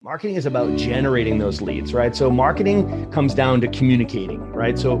Marketing is about generating those leads, right? So marketing comes down to communicating,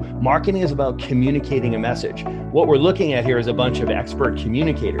 right? So marketing is about communicating a message. What we're looking at here is a bunch of expert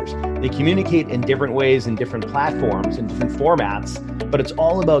communicators. They communicate in different ways, in different platforms, in different formats, but it's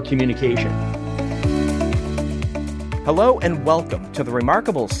all about communication. Hello and welcome to the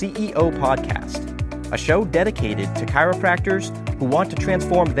Remarkable CEO Podcast, a show dedicated to chiropractors who want to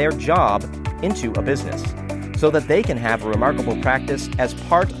transform their job into a business, so that they can have a remarkable practice as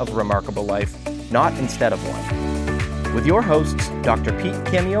part of a remarkable life, not instead of one. With your hosts, Dr. Pete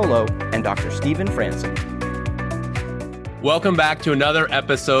Camiolo and Dr. Stephen Franson. Welcome back to another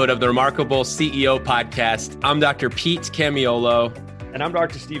episode of the Remarkable CEO Podcast. I'm Dr. Pete Camiolo. And I'm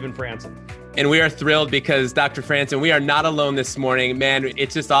Dr. Stephen Franson. And we are thrilled because, Dr. Franson, we are not alone this morning. Man,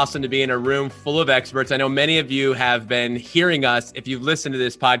 it's just awesome to be in a room full of experts. I know many of you have been hearing us, if you've listened to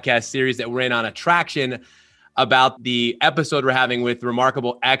this podcast series that we're in on Attraction, about the episode we're having with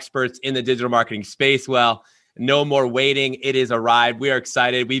remarkable experts in the digital marketing space. Well, no more waiting. It is arrived. We are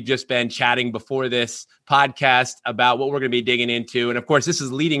excited. We've just been chatting before this podcast about what we're going to be digging into. And of course, this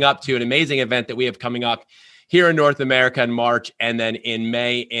is leading up to an amazing event that we have coming up here in North America in March and then in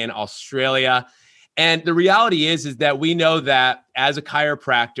May in Australia. And the reality is that we know that as a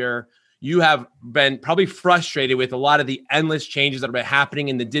chiropractor, you have been probably frustrated with a lot of the endless changes that have been happening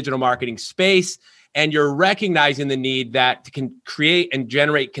in the digital marketing space. And you're recognizing the need that to create and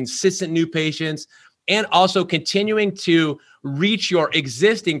generate consistent new patients and also continuing to reach your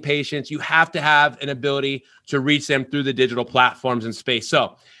existing patients. You have to have an ability to reach them through the digital platforms and space.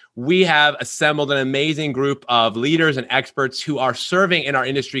 So we have assembled an amazing group of leaders and experts who are serving in our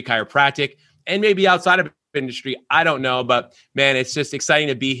industry, chiropractic, and maybe outside of industry. I don't know, but man, it's just exciting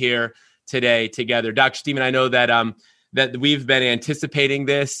to be here today together. Dr. Stephen, I know that that we've been anticipating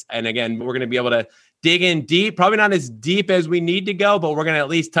this. And again, we're going to be able to dig in deep, probably not as deep as we need to go, but we're going to at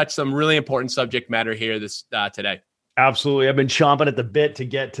least touch some really important subject matter here today. Absolutely. I've been chomping at the bit to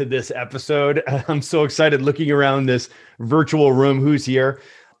get to this episode. I'm so excited looking around this virtual room. Who's here?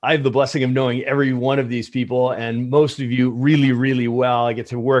 I have the blessing of knowing every one of these people and most of you really, really well. I get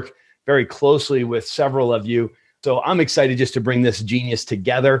to work very closely with several of you. So I'm excited just to bring this genius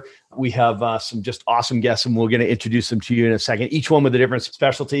together. We have some just awesome guests, and we're going to introduce them to you in a second, each one with a different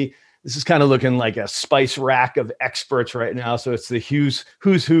specialty. This is kind of looking like a spice rack of experts right now. So it's the who's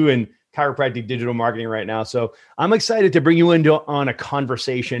who in chiropractic digital marketing right now. So I'm excited to bring you on a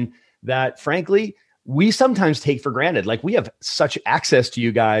conversation that, frankly, we sometimes take for granted. Like, we have such access to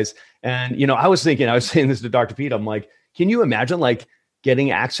you guys. And, I was saying this to Dr. Pete, I'm like, can you imagine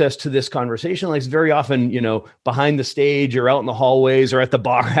getting access to this conversation? Like, it's very often, behind the stage or out in the hallways or at the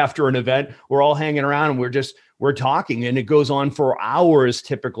bar after an event, we're all hanging around and we're talking, and it goes on for hours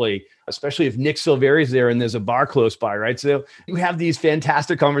typically, especially if Nick Silveri's there and there's a bar close by, right? So you have these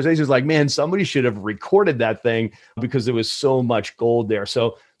fantastic conversations like, man, somebody should have recorded that thing because there was so much gold there.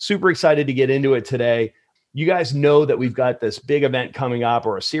 So super excited to get into it today. You guys know that we've got this big event coming up,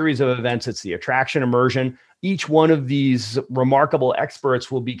 or a series of events. It's the Attraction Immersion. Each one of these remarkable experts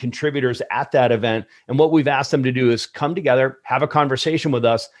will be contributors at that event. And what we've asked them to do is come together, have a conversation with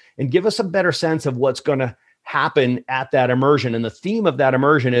us, and give us a better sense of what's going to happen at that immersion. And the theme of that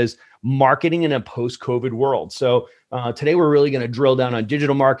immersion is marketing in a post-COVID world. So today we're really going to drill down on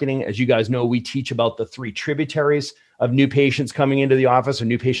digital marketing. As you guys know, we teach about the three tributaries of new patients coming into the office, or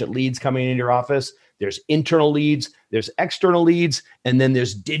new patient leads coming into your office. There's internal leads, there's external leads, and then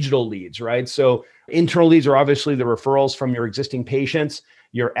there's digital leads, right? So internal leads are obviously the referrals from your existing patients.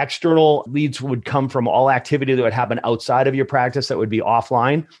 Your external leads would come from all activity that would happen outside of your practice that would be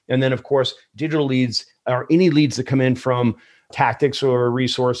offline. And then, of course, digital leads are any leads that come in from tactics or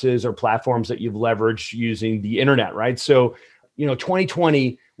resources or platforms that you've leveraged using the internet, right? So,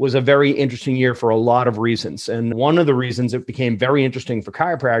 2020 was a very interesting year for a lot of reasons. And one of the reasons it became very interesting for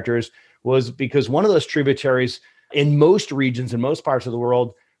chiropractors was because one of those tributaries in most regions, in most parts of the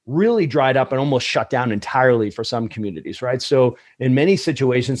world, really dried up and almost shut down entirely for some communities, right? So in many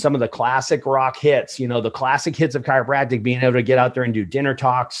situations, some of the classic rock hits, the classic hits of chiropractic, being able to get out there and do dinner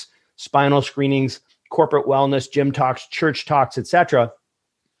talks, spinal screenings, corporate wellness, gym talks, church talks, etc.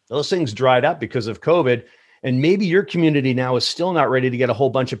 Those things dried up because of COVID. And maybe your community now is still not ready to get a whole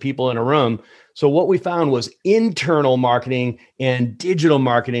bunch of people in a room. So what we found was internal marketing and digital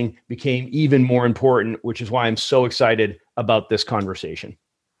marketing became even more important, which is why I'm so excited about this conversation.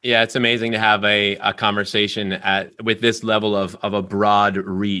 Yeah, it's amazing to have a conversation with this level of a broad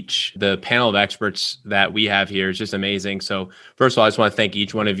reach. The panel of experts that we have here is just amazing. So first of all, I just want to thank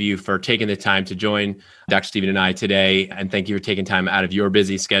each one of you for taking the time to join Dr. Stephen and I today. And thank you for taking time out of your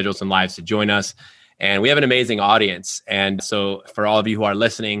busy schedules and lives to join us. And we have an amazing audience. And so for all of you who are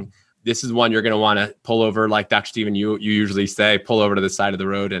listening, this is one you're going to want to pull over, like Dr. Stephen, you usually say, pull over to the side of the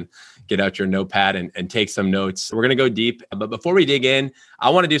road and get out your notepad and take some notes. We're going to go deep. But before we dig in,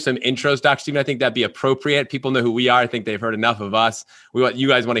 I want to do some intros, Dr. Stephen. I think that'd be appropriate. People know who we are. I think they've heard enough of us. You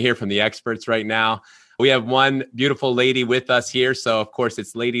guys want to hear from the experts right now. We have one beautiful lady with us here. So of course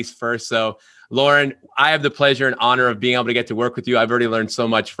it's ladies first. So Lauren, I have the pleasure and honor of being able to get to work with you. I've already learned so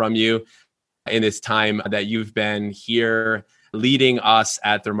much from you in this time that you've been here leading us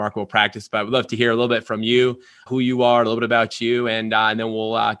at the Remarkable Practice. But I would love to hear a little bit from you, who you are, a little bit about you, and then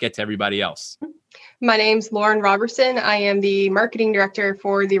we'll get to everybody else. My name's Lauren Robertson. I am the marketing director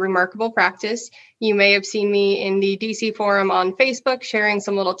for the Remarkable Practice. You may have seen me in the DC forum on Facebook sharing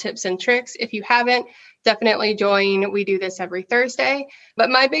some little tips and tricks. If you haven't, definitely join. We do this every Thursday. But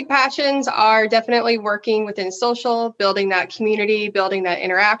my big passions are definitely working within social, building that community, building that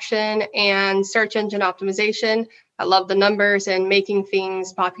interaction, and search engine optimization. I love the numbers and making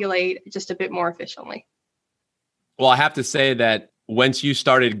things populate just a bit more efficiently. Well, I have to say that once you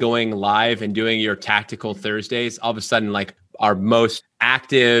started going live and doing your tactical Thursdays, all of a sudden, like our most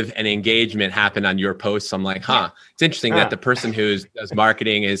active and engagement happened on your posts. I'm like, it's interesting that the person who does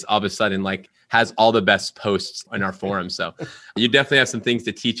marketing is all of a sudden like has all the best posts in our forum. So you definitely have some things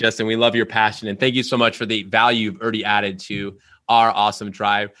to teach us, and we love your passion. And thank you so much for the value you've already added to our awesome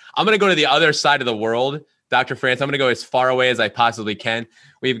tribe. I'm going to go to the other side of the world. Dr. France, I'm going to go as far away as I possibly can.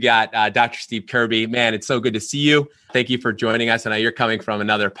 We've got Dr. Steve Kirby. Man, it's so good to see you. Thank you for joining us. And you're coming from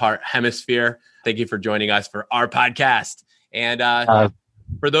another hemisphere. Thank you for joining us for our podcast. And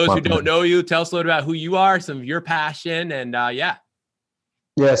for those who don't know you, tell us a little about who you are, some of your passion, and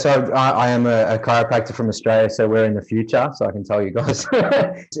Yeah, so I am a chiropractor from Australia, so we're in the future, so I can tell you guys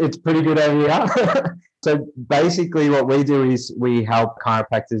it's pretty good over here. So basically what we do is we help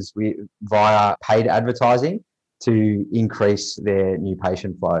chiropractors via paid advertising to increase their new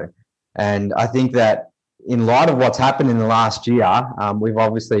patient flow. And I think that in light of what's happened in the last year, we've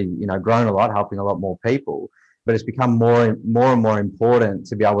obviously grown a lot, helping a lot more people, but it's become more and more important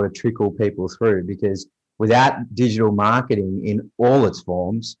to be able to trickle people through, because without digital marketing in all its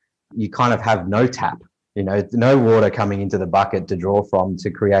forms, you kind of have no tap, no water coming into the bucket to draw from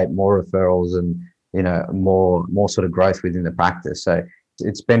to create more referrals and more sort of growth within the practice. So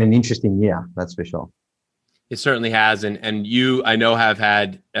it's been an interesting year, that's for sure. It certainly has. And you, I know, have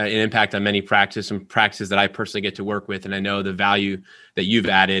had an impact on many practices that I personally get to work with. And I know the value that you've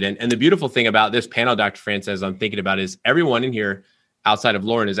added. And the beautiful thing about this panel, Dr. France, as I'm thinking about, is everyone in here outside of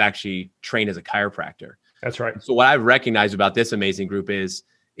Lauren is actually trained as a chiropractor. That's right. So what I've recognized about this amazing group is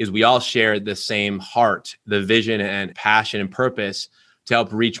we all share the same heart, the vision and passion and purpose to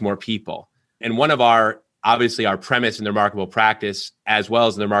help reach more people. And one of our premise in the Remarkable Practice, as well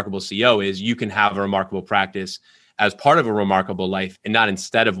as the Remarkable CEO, is you can have a remarkable practice as part of a remarkable life and not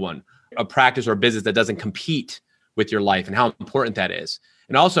instead of one. A practice or a business that doesn't compete with your life, and how important that is.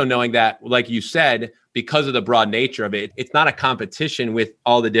 And also knowing that, like you said, because of the broad nature of it, it's not a competition with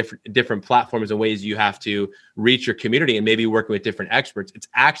all the different platforms and ways you have to reach your community and maybe working with different experts. It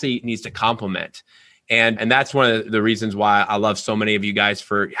actually needs to complement. And that's one of the reasons why I love so many of you guys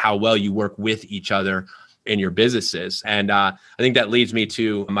for how well you work with each other in your businesses. And I think that leads me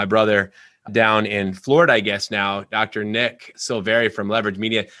to my brother down in Florida, I guess now, Dr. Nick Silveri from Leverage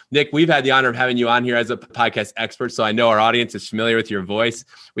Media. Nick, we've had the honor of having you on here as a podcast expert, so I know our audience is familiar with your voice.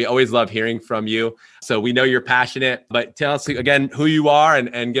 We always love hearing from you. So we know you're passionate, but tell us again who you are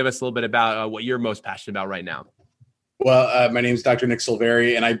and give us a little bit about what you're most passionate about right now. Well, my name is Dr. Nick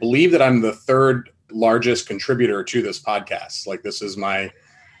Silveri, and I believe that I'm the third largest contributor to this podcast. Like, this is my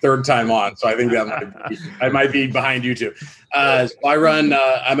third time on, so I think that I might be behind you two. So I run.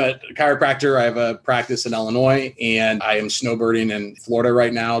 I'm a chiropractor. I have a practice in Illinois, and I am snowbirding in Florida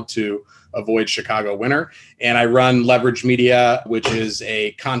right now to avoid Chicago winter. And I run Leverage Media, which is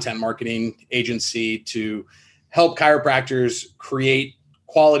a content marketing agency to help chiropractors create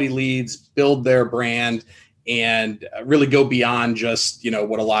quality leads, build their brand, and really go beyond just,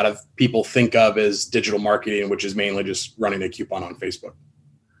 what a lot of people think of as digital marketing, which is mainly just running a coupon on Facebook.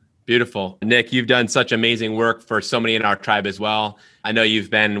 Beautiful. Nick, you've done such amazing work for so many in our tribe as well. I know you've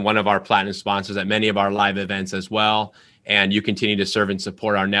been one of our platinum sponsors at many of our live events as well. And you continue to serve and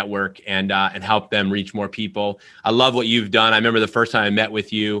support our network and help them reach more people. I love what you've done. I remember the first time I met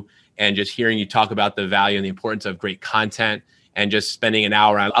with you and just hearing you talk about the value and the importance of great content and just spending an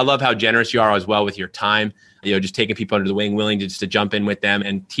hour. I love how generous you are as well with your time. Just taking people under the wing, willing to jump in with them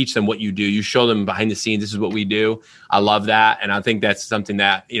and teach them what you do. You show them behind the scenes, this is what we do. I love that. And I think that's something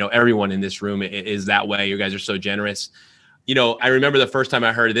that, everyone in this room is that way. You guys are so generous. I remember the first time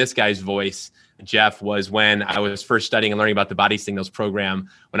I heard this guy's voice, Jeff, was when I was first studying and learning about the Body Signals program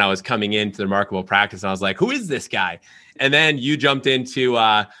when I was coming into the Remarkable Practice. And I was like, who is this guy? And then you jumped into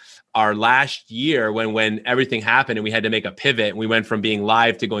our last year when everything happened and we had to make a pivot. And we went from being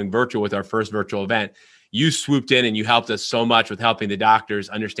live to going virtual with our first virtual event. You swooped in and you helped us so much with helping the doctors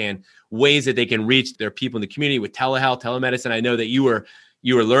understand ways that they can reach their people in the community with telehealth, telemedicine. I know that you were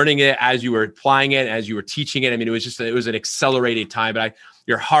learning it as you were applying it, as you were teaching it. I mean, it was an accelerated time, but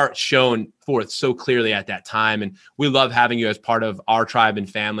your heart shone forth so clearly at that time. And we love having you as part of our tribe and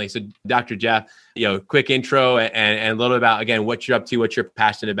family. So Dr. Jeff, quick intro and a little about, again, what you're up to, what you're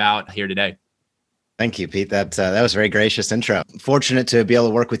passionate about here today. Thank you, Pete. That was a very gracious intro. Fortunate to be able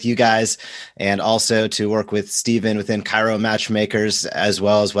to work with you guys and also to work with Steven within Chiro Matchmakers, as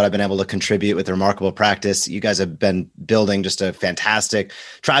well as what I've been able to contribute with the Remarkable Practice. You guys have been building just a fantastic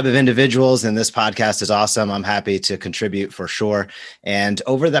tribe of individuals, and this podcast is awesome. I'm happy to contribute for sure. And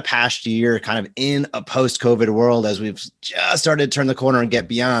over the past year, kind of in a post-COVID world, as we've just started to turn the corner and get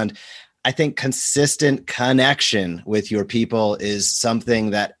beyond, I think consistent connection with your people is something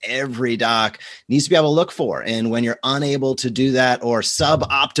that every doc needs to be able to look for. And when you're unable to do that or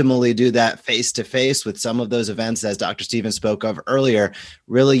suboptimally do that face-to-face with some of those events, as Dr. Steven spoke of earlier,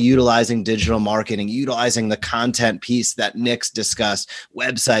 really utilizing digital marketing, utilizing the content piece that Nick's discussed,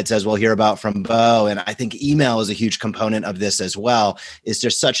 websites, as we'll hear about from Bo. And I think email is a huge component of this as well. It's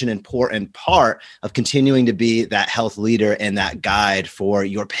just such an important part of continuing to be that health leader and that guide for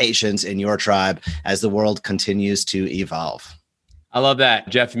your patients in your tribe as the world continues to evolve. I love that.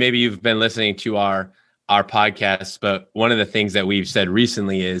 Jeff, maybe you've been listening to our podcast, but one of the things that we've said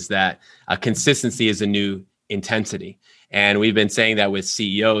recently is that consistency is a new intensity. And we've been saying that with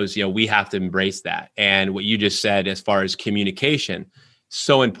CEOs, we have to embrace that. And what you just said, as far as communication,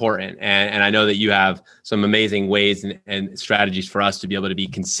 so important. And I know that you have some amazing ways and strategies for us to be able to be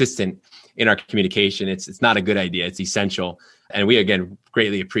consistent in our communication. It's not a good idea. It's essential. And we, again,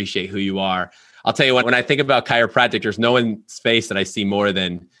 greatly appreciate who you are. I'll tell you what, when I think about chiropractic, there's no one's face that I see more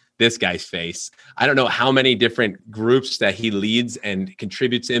than this guy's face. I don't know how many different groups that he leads and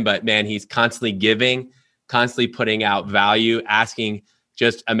contributes in, but man, he's constantly giving, constantly putting out value, asking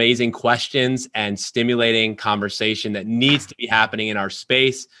just amazing questions and stimulating conversation that needs to be happening in our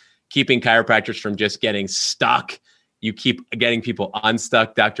space, keeping chiropractors from just getting stuck. You keep getting people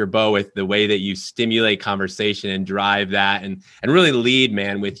unstuck, Dr. Bo, with the way that you stimulate conversation and drive that and really lead,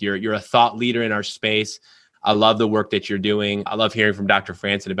 man, with you're a thought leader in our space. I love the work that you're doing. I love hearing from Dr.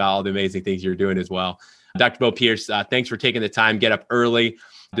 Franson about all the amazing things you're doing as well. Dr. Bo Pierce, thanks for taking the time, get up early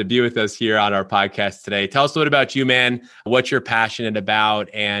to be with us here on our podcast today. Tell us a little about you, man, what you're passionate about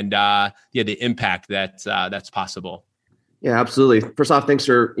and the impact that's possible. Yeah, absolutely. First off, thanks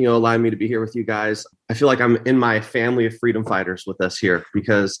for allowing me to be here with you guys. I feel like I'm in my family of freedom fighters with us here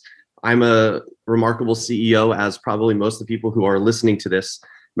because I'm a remarkable CEO, as probably most of the people who are listening to this.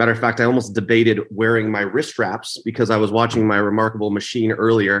 Matter of fact, I almost debated wearing my wrist straps because I was watching my remarkable machine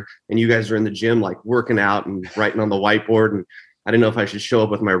earlier, and you guys are in the gym like working out and writing on the whiteboard, and I didn't know if I should show up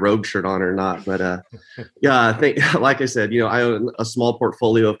with my rogue shirt on or not. But like I said, I own a small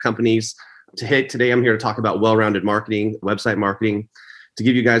portfolio of companies. Today, I'm here to talk about well-rounded marketing, website marketing. To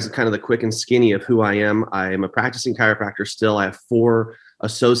give you guys kind of the quick and skinny of who I am a practicing chiropractor still. I have 4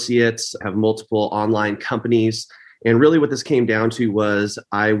 associates, I have multiple online companies. And really what this came down to was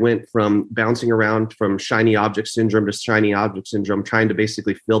I went from bouncing around from shiny object syndrome to shiny object syndrome, trying to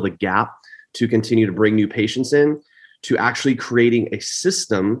basically fill the gap to continue to bring new patients in, to actually creating a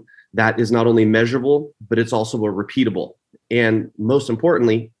system that is not only measurable, but it's also repeatable. And most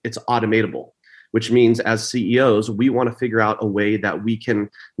importantly, it's automatable, which means as CEOs, we want to figure out a way that we can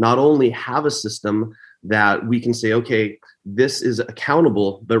not only have a system that we can say, okay, this is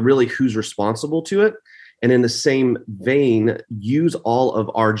accountable, but really who's responsible to it? And in the same vein, use all of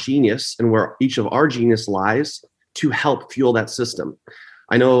our genius and where each of our genius lies to help fuel that system.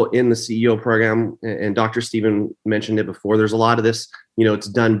 I know in the CEO program, and Dr. Steven mentioned it before, there's a lot of this, it's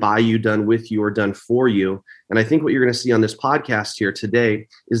done by you, done with you, or done for you. And I think what you're going to see on this podcast here today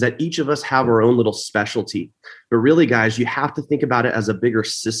is that each of us have our own little specialty. But really, guys, you have to think about it as a bigger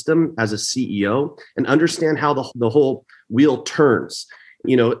system as a CEO and understand how the whole wheel turns.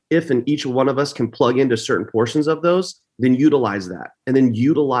 If and each one of us can plug into certain portions of those, then utilize that. And then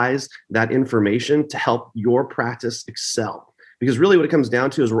utilize that information to help your practice excel. Because really what it comes down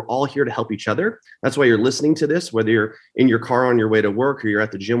to is we're all here to help each other. That's why you're listening to this, whether you're in your car on your way to work or you're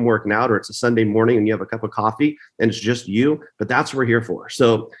at the gym working out or it's a Sunday morning and you have a cup of coffee and it's just you, but that's what we're here for.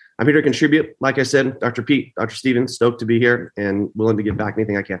 So I'm here to contribute. Like I said, Dr. Pete, Dr. Steven, stoked to be here and willing to give back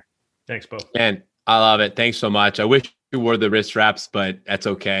anything I can. Thanks, Bo. And I love it. Thanks so much. I wish you wore the wrist straps, but that's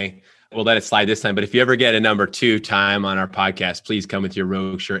okay. we'll let it slide this time. But if you ever get a number 2 time on our podcast, please come with your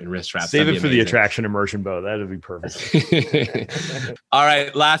Rogue shirt and wrist strap. Save it for the attraction immersion bow. That would be perfect. All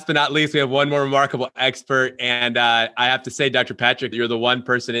right. Last but not least, we have one more remarkable expert. And I have to say, Dr. Patrick, you're the one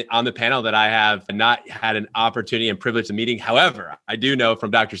person on the panel that I have not had an opportunity and privilege of meeting. However, I do know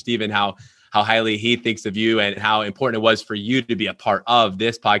from Dr. Stephen how highly he thinks of you and how important it was for you to be a part of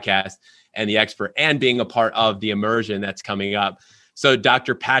this podcast and the expert and being a part of the immersion that's coming up. So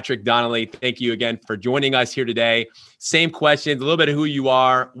Dr. Patrick Donnelly, thank you again for joining us here today. Same questions, a little bit of who you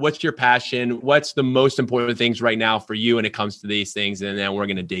are, what's your passion, what's the most important things right now for you when it comes to these things, and then we're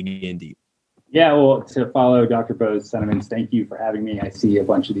going to dig in deep. Yeah, well, to follow Dr. Bo's sentiments, thank you for having me. I see a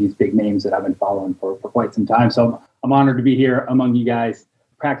bunch of these big names that I've been following for quite some time. So I'm honored to be here among you guys.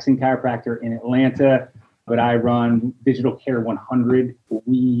 Practicing chiropractor in Atlanta, but I run Digital Care 100.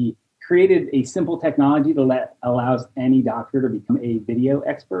 We created a simple technology that allows any doctor to become a video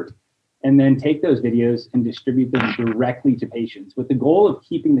expert and then take those videos and distribute them directly to patients with the goal of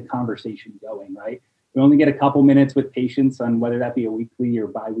keeping the conversation going, right? We only get a couple minutes with patients on whether that be a weekly or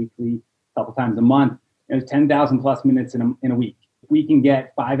bi-weekly, a couple times a month. There's 10,000 plus minutes in a week. If we can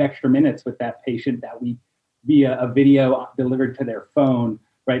get 5 extra minutes with that patient that week via a video delivered to their phone,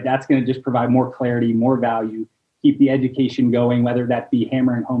 right? That's going to just provide more clarity, more value, keep the education going, whether that be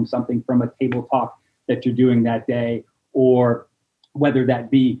hammering home something from a table talk that you're doing that day, or whether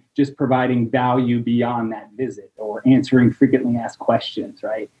that be just providing value beyond that visit or answering frequently asked questions,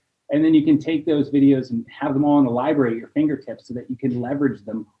 right? And then you can take those videos and have them all in the library at your fingertips so that you can leverage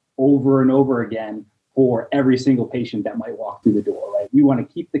them over and over again for every single patient that might walk through the door, right? We want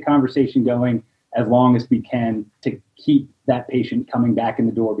to keep the conversation going as long as we can to keep that patient coming back in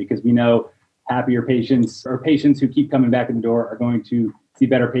the door, because we know happier patients or patients who keep coming back in the door are going to see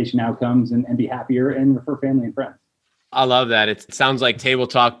better patient outcomes and be happier and refer family and friends. I love that. It sounds like table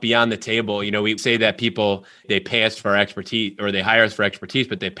talk beyond the table. You know, we say that people, they pay us for expertise or they hire us for expertise,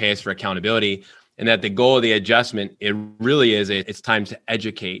 but they pay us for accountability. And that the goal of the adjustment, it really is, it's time to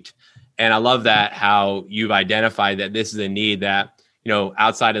educate. And I love that how you've identified that this is a need that, you know,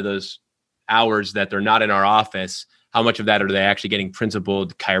 outside of those hours that they're not in our office, how much of that are they actually getting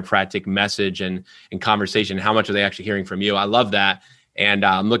principled chiropractic message and conversation? How much are they actually hearing from you? I love that. And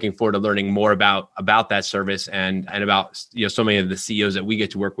I'm looking forward to learning more about that service and about, you know, so many of the CEOs that we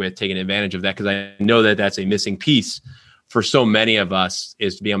get to work with taking advantage of that, because I know that that's a missing piece for so many of us,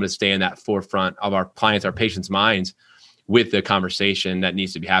 is to be able to stay in that forefront of our clients, our patients' minds with the conversation that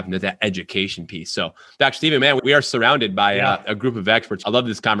needs to be happening, that education piece. So Dr. Stephen, man, we are surrounded by a group of experts. I love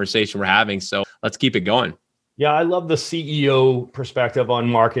this conversation we're having. So let's keep it going. Yeah, I love the CEO perspective on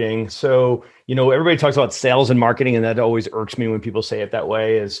marketing. So, you know, everybody talks about sales and marketing, and that always irks me when people say it that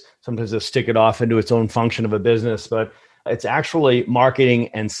way, is sometimes they'll stick it off into its own function of a business, but it's actually marketing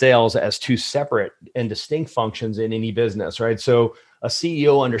and sales as 2 separate and distinct functions in any business, right? So a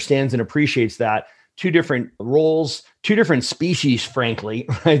CEO understands and appreciates that 2 different roles, 2 different species, frankly,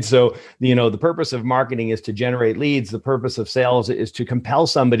 right? So, you know, the purpose of marketing is to generate leads. The purpose of sales is to compel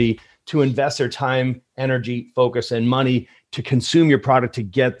somebody to invest their time, energy, focus, and money to consume your product to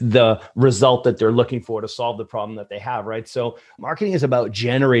get the result that they're looking for to solve the problem that they have, right? So marketing is about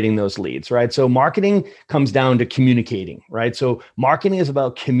generating those leads, right? So marketing comes down to communicating, right? So marketing is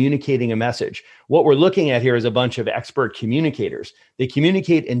about communicating a message. What we're looking at here is a bunch of expert communicators. They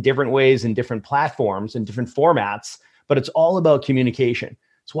communicate in different ways, in different platforms, in different formats, but it's all about communication.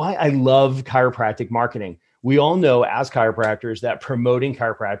 It's why I love chiropractic marketing. We all know as chiropractors that promoting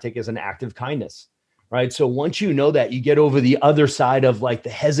chiropractic is an act of kindness, right? So once you know that, you get over the other side of like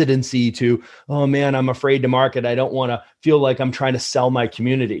the hesitancy to, oh man, I'm afraid to market. I don't want to feel like I'm trying to sell my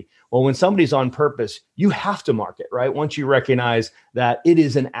community. Well, when somebody's on purpose, you have to market, right? Once you recognize that it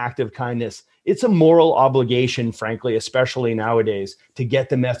is an act of kindness, it's a moral obligation, frankly, especially nowadays, to get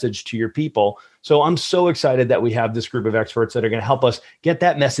the message to your people. So I'm so excited that we have this group of experts that are going to help us get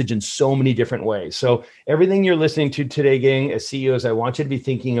that message in so many different ways. So everything you're listening to today, gang, as CEOs, I want you to be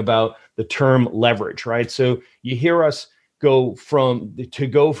thinking about the term leverage, right? So you hear us go from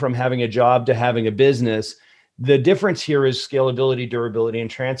having a job to having a business. The difference here is scalability, durability, and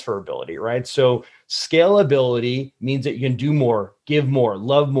transferability, right? So scalability means that you can do more, give more,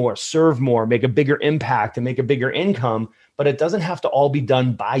 love more, serve more, make a bigger impact and make a bigger income, but it doesn't have to all be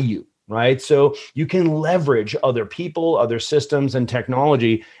done by you, right? So you can leverage other people, other systems, and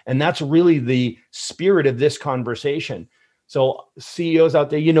technology. And that's really the spirit of this conversation. So CEOs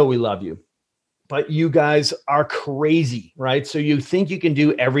out there, you know we love you. but you guys are crazy, right? So you think you can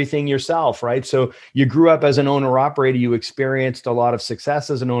do everything yourself, right? So you grew up as an owner operator, you experienced a lot of success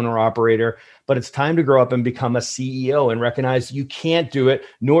as an owner operator, but it's time to grow up and become a CEO and recognize you can't do it,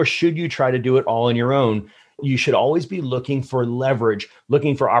 nor should you try to do it all on your own. You should always be looking for leverage,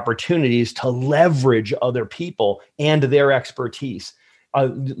 looking for opportunities to leverage other people and their expertise.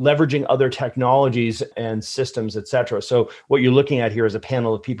 Leveraging other technologies and systems, et cetera. So what you're looking at here is a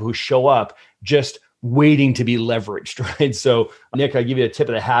panel of people who show up just waiting to be leveraged, right? So Nick, I give you a tip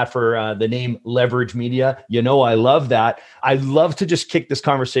of the hat for the name Leverage Media. You know, I love that. I'd love to just kick this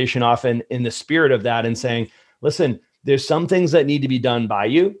conversation off in the spirit of that and saying, listen, there's some things that need to be done by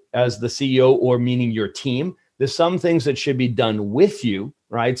you as the CEO or meaning your team. There's some things that should be done with you,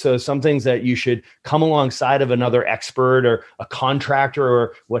 right? So some things that you should come alongside of another expert or a contractor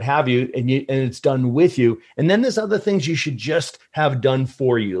or what have you, and it's done with you. And then there's other things you should just have done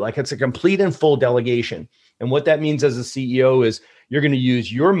for you. Like it's a complete and full delegation. And what that means as a CEO is you're going to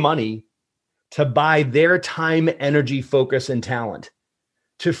use your money to buy their time, energy, focus, and talent,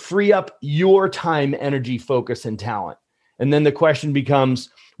 to free up your time, energy, focus, and talent. And then the question becomes,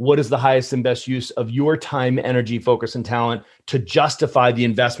 what is the highest and best use of your time, energy, focus, and talent to justify the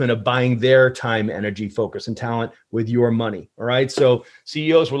investment of buying their time, energy, focus, and talent with your money? All right. So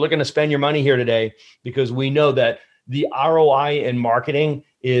CEOs, we're looking to spend your money here today because we know that the ROI in marketing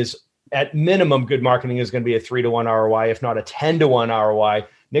is at minimum, good marketing is going to be a 3-to-1 ROI, if not a 10-to-1 ROI.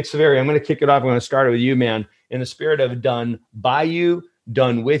 Nick Silveri, I'm going to kick it off. I'm going to start it with you, man. In the spirit of done by you,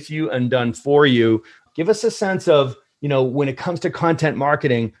 done with you, and done for you, give us a sense of, you know, when it comes to content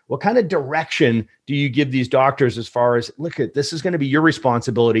marketing, what kind of direction do you give these doctors as far as, look, this is going to be your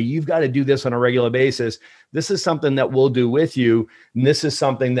responsibility. You've got to do this on a regular basis. This is something that we'll do with you. And this is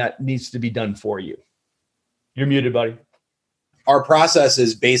something that needs to be done for you. You're muted, buddy. Our process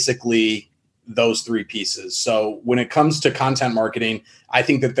is basically those three pieces. So when it comes to content marketing, I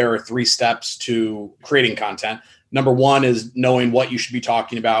think that there are 3 steps to creating content. Number 1 is knowing what you should be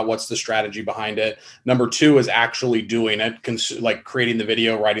talking about. What's the strategy behind it? Number 2 is actually doing it, like creating the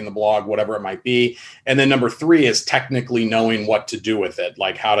video, writing the blog, whatever it might be. And then number 3 is technically knowing what to do with it,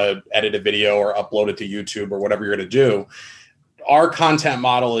 like how to edit a video or upload it to YouTube or whatever you're going to do. Our content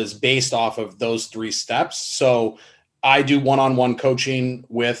model is based off of those 3 steps. So I do one-on-one coaching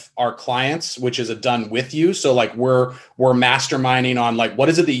with our clients, which is a done with you. So like we're masterminding on like, what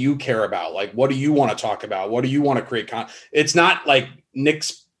is it that you care about? Like, what do you want to talk about? What do you want to create? It's not like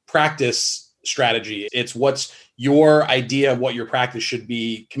Nick's practice strategy. It's what's your idea of what your practice should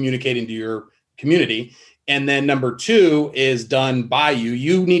be communicating to your community. And then number 2 is done by you.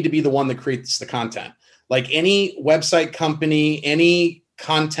 You need to be the one that creates the content. Like any website company, any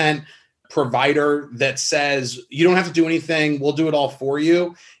content provider that says you don't have to do anything, we'll do it all for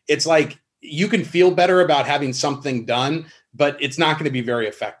you. It's like you can feel better about having something done, but it's not going to be very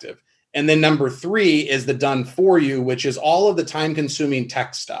effective. And then number 3 is the done for you, which is all of the time consuming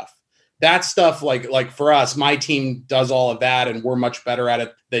tech stuff. That stuff, like for us, my team does all of that and we're much better at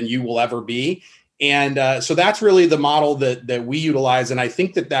it than you will ever be. And so that's really the model that we utilize. And I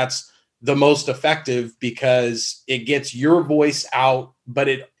think that that's the most effective because it gets your voice out, but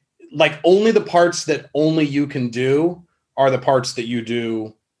it like only the parts that only you can do are the parts that you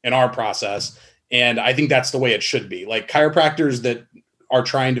do in our process. And I think that's the way it should be. Like chiropractors that are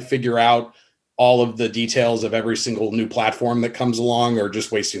trying to figure out all of the details of every single new platform that comes along are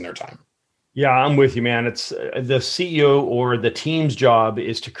just wasting their time. Yeah, I'm with you, man. It's the CEO or the team's job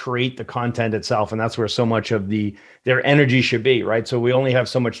is to create the content itself. And that's where so much of their energy should be, right? So we only have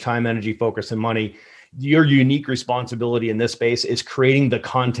so much time, energy, focus, and money. Your unique responsibility in this space is creating the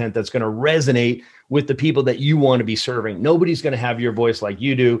content that's going to resonate with the people that you want to be serving. Nobody's going to have your voice like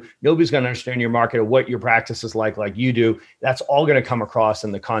you do. Nobody's going to understand your market or what your practice is like you do. That's all going to come across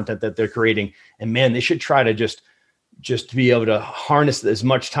in the content that they're creating. And man, they should try to just to be able to harness as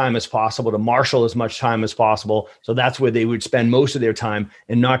much time as possible, to marshal as much time as possible. So that's where they would spend most of their time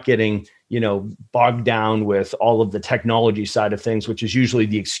and not getting, bogged down with all of the technology side of things, which is usually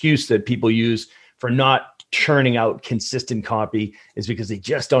the excuse that people use for not churning out consistent copy is because they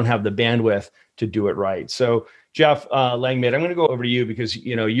just don't have the bandwidth to do it right. So Jeff Langmaid, I'm going to go over to you because,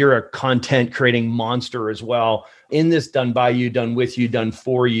 you're a content creating monster as well. In this done by you, done with you, done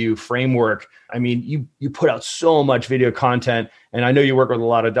for you framework, I mean, you put out so much video content, and I know you work with a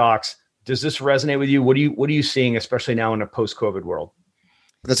lot of docs. Does this resonate with you? What are you seeing, especially now in a post-COVID world?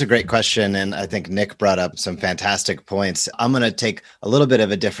 That's a great question. And I think Nick brought up some fantastic points. I'm going to take a little bit of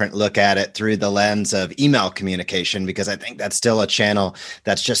a different look at it through the lens of email communication, because I think that's still a channel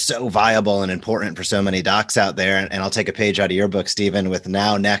that's just so viable and important for so many docs out there. And I'll take a page out of your book, Stephen, with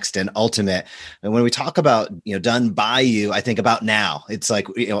Now, Next, and Ultimate. And when we talk about, done by you, I think about now. It's like,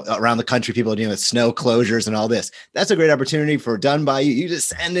 around the country, people are dealing with snow closures and all this. That's a great opportunity for done by you. You just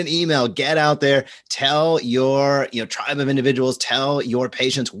send an email, get out there, tell your tribe of individuals, tell your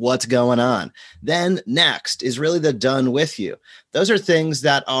patients what's going on. Then next is really the done with you. Those are things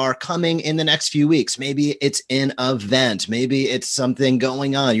that are coming in the next few weeks. Maybe it's an event. Maybe it's something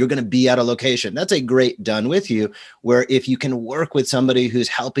going on. You're going to be at a location. That's a great done with you, where if you can work with somebody who's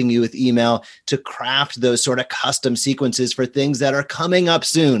helping you with email to craft those sort of custom sequences for things that are coming up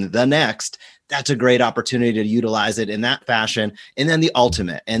soon, the next, that's a great opportunity to utilize it in that fashion. And then the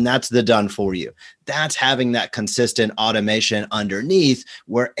ultimate, and that's the done for you. That's having that consistent automation underneath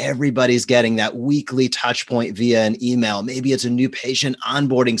where everybody's getting that weekly touch point via an email. Maybe it's a new patient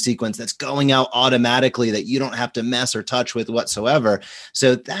onboarding sequence that's going out automatically that you don't have to mess or touch with whatsoever.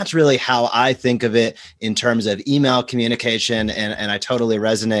 So that's really how I think of it in terms of email communication. And I totally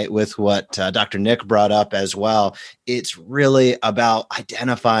resonate with what Dr. Nick brought up as well. It's really about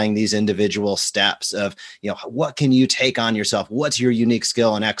identifying these individual steps of, what can you take on yourself? What's your unique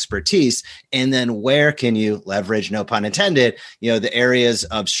skill and expertise? And then where can you leverage, no pun intended, the areas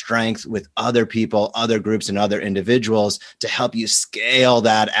of strength with other people, other groups, and other individuals to help you scale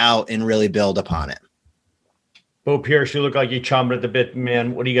that out and really build upon it. Bo Pierce, you look like you're chomping at the bit,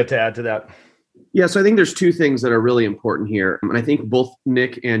 man. What do you got to add to that? Yeah, so I think there's two things that are really important here. And I think both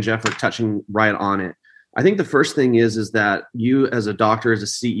Nick and Jeff are touching right on it. I think the first thing is that you as a doctor, as a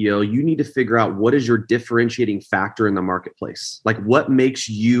CEO, you need to figure out what is your differentiating factor in the marketplace. Like, what makes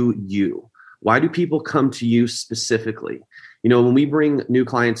you you? Why do people come to you specifically? When we bring new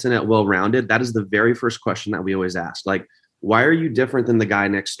clients in at Well-Rounded, that is the very first question that we always ask. Like, why are you different than the guy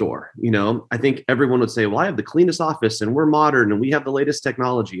next door? I think everyone would say, well, I have the cleanest office and we're modern and we have the latest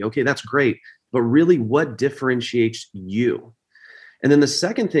technology. Okay, that's great. But really, what differentiates you? And then the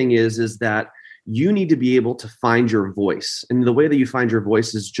second thing is that you need to be able to find your voice. And the way that you find your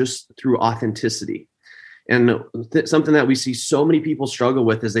voice is just through authenticity. And something that we see so many people struggle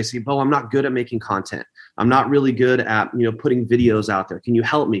with is they say, Bo, I'm not good at making content. I'm not really good at, putting videos out there. Can you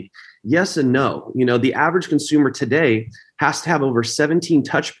help me? Yes and no. The average consumer today has to have over 17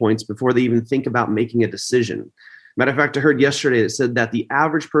 touch points before they even think about making a decision. Matter of fact, I heard yesterday that said that the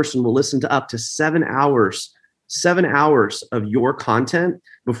average person will listen to up to 7 hours of your content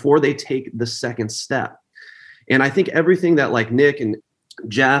before they take the second step. And I think everything that like Nick and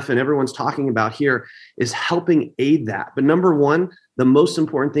Jeff and everyone's talking about here is helping aid that. But number one, the most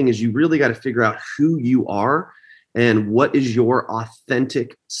important thing is you really got to figure out who you are and what is your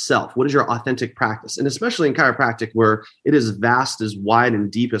authentic self. What is your authentic practice? And especially in chiropractic, where it is vast, as wide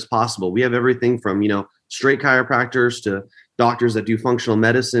and deep as possible. We have everything from, straight chiropractors to doctors that do functional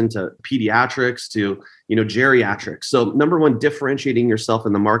medicine to pediatrics to, geriatrics. So number one, differentiating yourself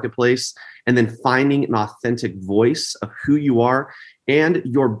in the marketplace and then finding an authentic voice of who you are and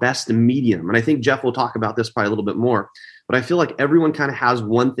your best medium. And I think Jeff will talk about this probably a little bit more, but I feel like everyone kind of has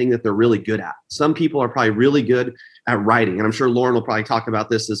one thing that they're really good at. Some people are probably really good at writing. And I'm sure Lauren will probably talk about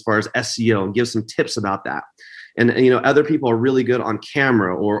this as far as SEO and give some tips about that. And other people are really good on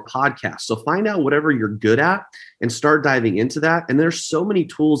camera or podcasts. So find out whatever you're good at and start diving into that. And there's so many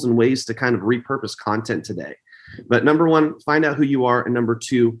tools and ways to kind of repurpose content today. But number one, find out who you are. And number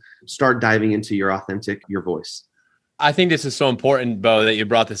two, start diving into your voice. I think this is so important, Bo, that you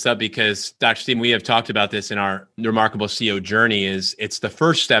brought this up, because Dr. Stephen, we have talked about this in our Remarkable CEO journey. It's the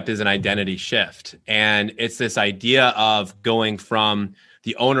first step is an identity shift. And it's this idea of going from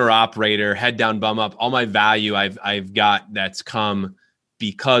the owner operator, head down, bum up, all my value I've got that's come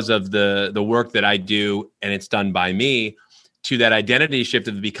because of the work that I do and it's done by me, to that identity shift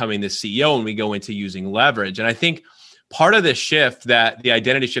of becoming the CEO, and we go into using leverage. And I think part of the shift, that the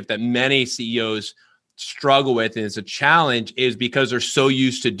identity shift that many CEOs struggle with, and it's a challenge, is because they're so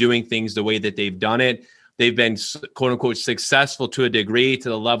used to doing things the way that they've done it. They've been, quote unquote, successful to a degree, to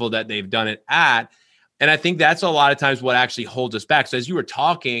the level that they've done it at. And I think that's a lot of times what actually holds us back. So as you were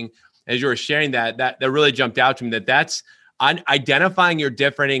talking, as you were sharing that really jumped out to me, that's on identifying your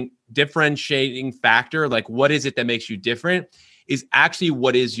differentiating factor. Like, what is it that makes you different is actually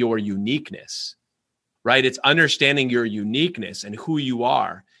what is your uniqueness, right? It's understanding your uniqueness and who you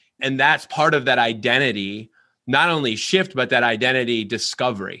are. And that's part of that identity, not only shift, but that identity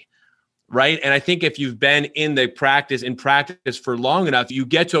discovery, right? And I think if you've been in practice for long enough, you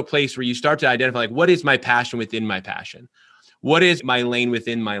get to a place where you start to identify, like, what is my passion within my passion? what is my lane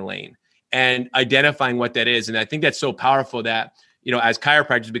within my lane, and identifying what that is. And I think that's so powerful that, as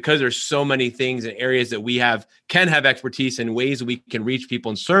chiropractors, because there's so many things and areas that we can have expertise in, ways that we can reach people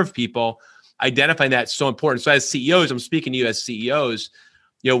and serve people, identifying that's so important. So as CEOs, I'm speaking to you as CEOs,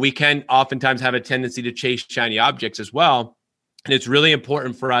 we can oftentimes have a tendency to chase shiny objects as well. And it's really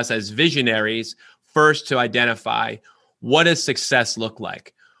important for us as visionaries first to identify, what does success look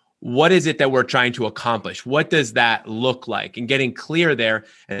like? What is it that we're trying to accomplish? What does that look like? And getting clear there.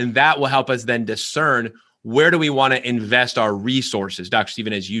 And that will help us then discern, where do we want to invest our resources, Dr.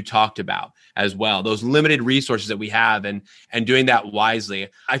 Stephen, as you talked about as well, those limited resources that we have, and doing that wisely.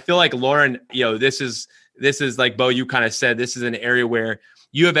 I feel like, Lauren, this is like Bo, you kind of said, this is an area where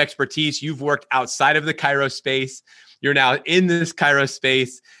you have expertise. You've worked outside of the chiro space. You're now in this chiro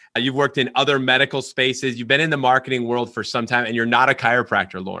space. You've worked in other medical spaces. You've been in the marketing world for some time, and you're not a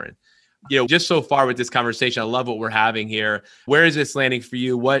chiropractor, Lauren. Just so far with this conversation, I love what we're having here. Where is this landing for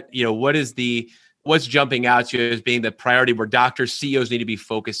you? What's jumping out to you as being the priority where doctors, CEOs need to be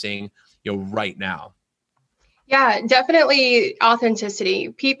focusing, right now? Yeah, definitely authenticity.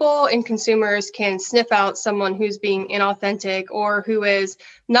 People and consumers can sniff out someone who's being inauthentic or who is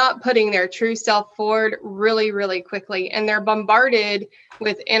not putting their true self forward really, really quickly. And they're bombarded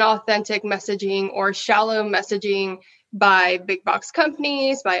with inauthentic messaging or shallow messaging by big box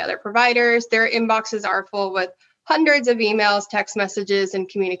companies, by other providers. Their inboxes are full with hundreds of emails, text messages, and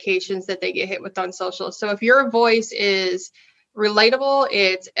communications that they get hit with on social. So if your voice is relatable,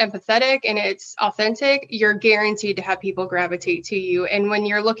 it's empathetic, and it's authentic, you're guaranteed to have people gravitate to you. And when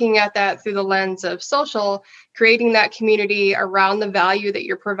you're looking at that through the lens of social, creating that community around the value that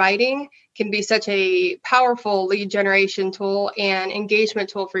you're providing can be such a powerful lead generation tool and engagement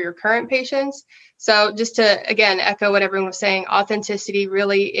tool for your current patients. So just to, again, echo what everyone was saying, authenticity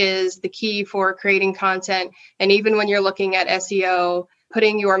really is the key for creating content. And even when you're looking at SEO,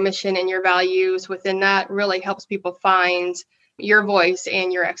 putting your mission and your values within that really helps people find your voice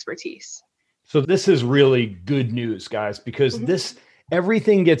and your expertise. So this is really good news, guys, because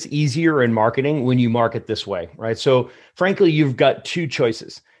everything gets easier in marketing when you market this way, right? So frankly, you've got two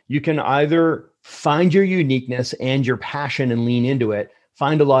choices. You can either find your uniqueness and your passion and lean into it,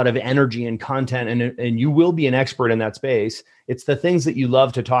 find a lot of energy and content, and you will be an expert in that space. It's the things that you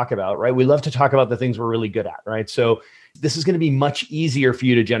love to talk about, right? We love to talk about the things we're really good at, right? So this is going to be much easier for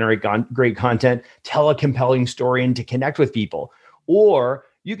you to generate great content, tell a compelling story, and to connect with people. Or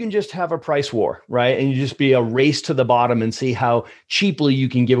you can just have a price war, right? And you just be a race to the bottom and see how cheaply you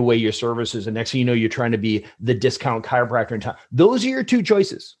can give away your services. And next thing you know, you're trying to be the discount chiropractor in town. Those are your two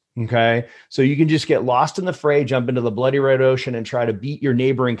choices. Okay. So you can just get lost in the fray, jump into the bloody red ocean and try to beat your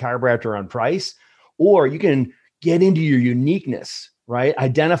neighboring chiropractor on price, or you can get into your uniqueness, right?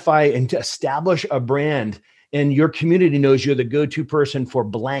 Identify and establish a brand, and your community knows you're the go-to person for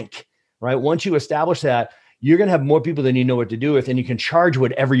blank, right? Once you establish that, you're going to have more people than you know what to do with, and you can charge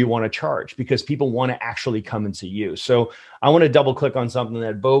whatever you want to charge because people want to actually come and see you. So I want to double click on something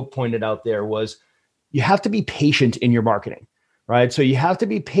that Bo pointed out there was you have to be patient in your marketing. Right. So you have to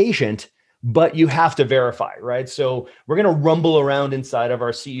be patient, but you have to verify. Right. So we're going to rumble around inside of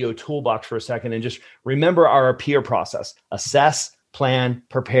our CEO toolbox for a second and just remember our peer process: assess, plan,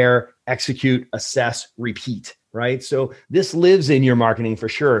 prepare, execute, assess, repeat. Right. So this lives in your marketing for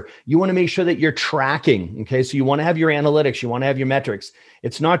sure. You want to make sure that you're tracking. Okay. So you want to have your analytics. You want to have your metrics.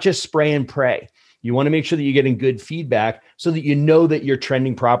 It's not just spray and pray. You want to make sure that you're getting good feedback so that you know that you're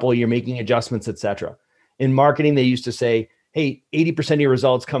trending properly, you're making adjustments, et cetera. In marketing, they used to say, hey, 80% of your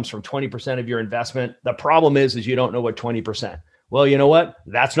results comes from 20% of your investment. The problem is you don't know what 20%. Well, you know what?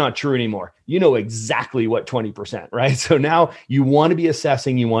 That's not true anymore. You know exactly what 20%, right? So now you want to be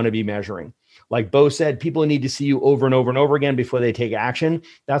assessing, you want to be measuring. Like Bo said, people need to see you over and over and over again before they take action.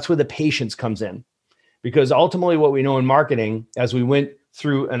 That's where the patience comes in. Because ultimately what we know in marketing, as we went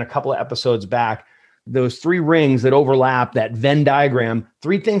through in a couple of episodes back, those three rings that overlap, that Venn diagram,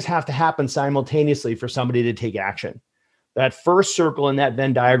 three things have to happen simultaneously for somebody to take action. That first circle in that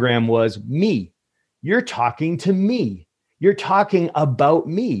Venn diagram was me. You're talking to me. You're talking about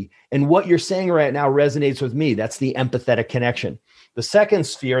me. And what you're saying right now resonates with me. That's the empathetic connection. The second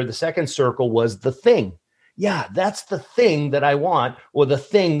sphere, the second circle was the thing. Yeah, that's the thing that I want, or the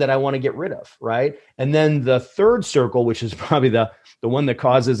thing that I want to get rid of, right? And then the third circle, which is probably the one that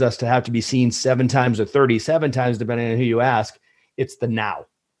causes us to have to be seen 7 times or 37 times, depending on who you ask, it's the now.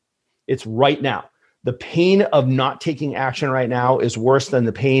 It's right now. The pain of not taking action right now is worse than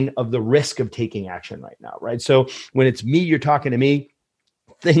the pain of the risk of taking action right now, right? So when it's me, you're talking to me,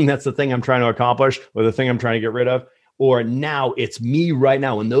 that's the thing I'm trying to accomplish, or the thing I'm trying to get rid of, or now it's me right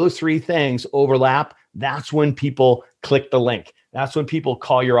now. When those three things overlap, that's when people click the link. That's when people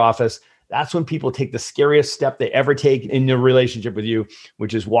call your office. That's when people take the scariest step they ever take in their relationship with you,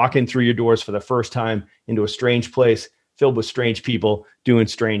 which is walking through your doors for the first time into a strange place filled with strange people doing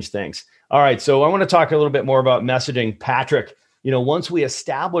strange things. All right. So I want to talk a little bit more about messaging. Patrick, once we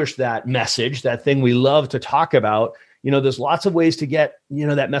establish that message, that thing we love to talk about, there's lots of ways to get,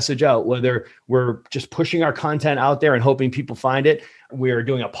 that message out, whether we're just pushing our content out there and hoping people find it. We're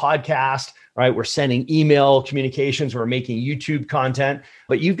doing a podcast, right? We're sending email communications. We're making YouTube content,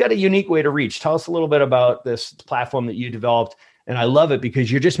 but you've got a unique way to reach. Tell us a little bit about this platform that you developed. And I love it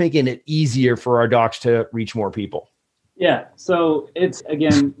because you're just making it easier for our docs to reach more people. Yeah. So it's,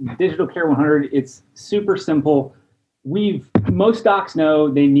 again, Digital Care 100. It's super simple. Most docs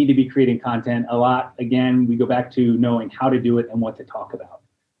know they need to be creating content a lot. Again, we go back to knowing how to do it and what to talk about,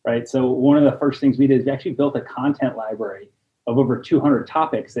 right? So one of the first things we did is we actually built a content library of over 200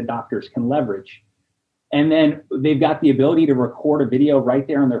 topics that doctors can leverage. And then they've got the ability to record a video right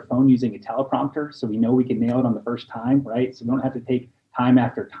there on their phone using a teleprompter. So we know we can nail it on the first time, right? So we don't have to take time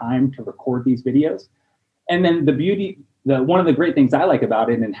after time to record these videos. And then one of the great things I like about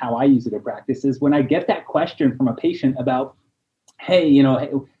it and how I use it in practice is when I get that question from a patient about, hey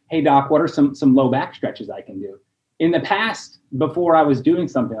doc, what are some low back stretches I can do? In the past, before I was doing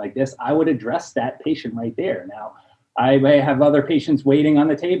something like this, I would address that patient right there. Now, I may have other patients waiting on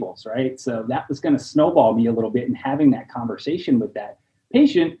the tables, right? So that was going to snowball me a little bit in having that conversation with that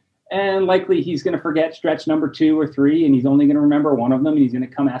patient. And likely he's going to forget stretch number 2 or 3, and he's only going to remember one of them, and he's going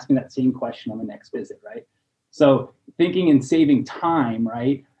to come ask me that same question on the next visit, right? So thinking and saving time,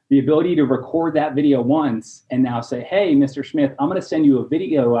 right? The ability to record that video once and now say, hey, Mr. Smith, I'm going to send you a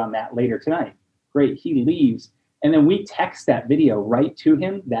video on that later tonight. Great. He leaves. And then we text that video right to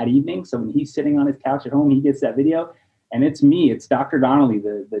him that evening. So when he's sitting on his couch at home, he gets that video. And it's me, it's Dr. Donnelly,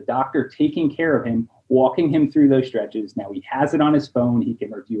 the doctor taking care of him, walking him through those stretches. Now he has it on his phone. He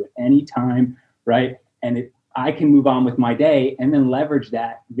can review it anytime, right? And I can move on with my day and then leverage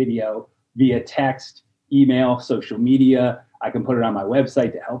that video via text, email, social media. I can put it on my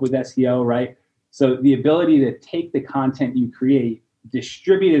website to help with SEO, right? So the ability to take the content you create,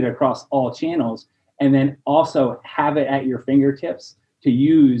 distribute it across all channels, and then also have it at your fingertips to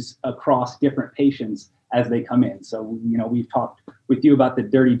use across different patients as they come in. So, we've talked with you about the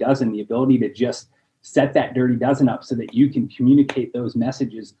Dirty Dozen, the ability to just set that Dirty Dozen up so that you can communicate those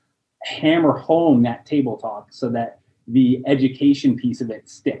messages, hammer home that table talk so that the education piece of it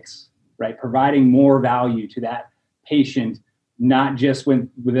sticks, right? Providing more value to that patient, not just when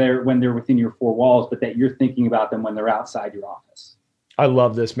they're within your 4 walls, but that you're thinking about them when they're outside your office. I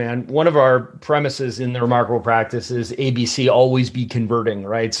love this, man. One of our premises in the Remarkable Practice is ABC, always be converting,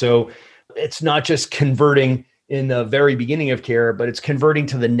 right? So it's not just converting in the very beginning of care, but it's converting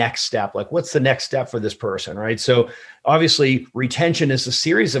to the next step. Like, what's the next step for this person, right? So obviously retention is a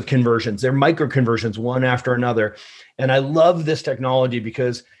series of conversions. They're micro conversions, one after another. And I love this technology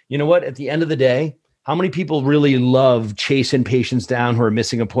because you know what? At the end of the day, how many people really love chasing patients down who are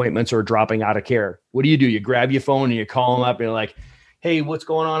missing appointments or dropping out of care? What do? You grab your phone and you call them up and you're like, hey, what's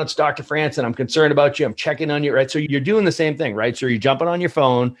going on? It's Dr. Franson. I'm concerned about you. I'm checking on you, right? So you're doing the same thing, right? So you're jumping on your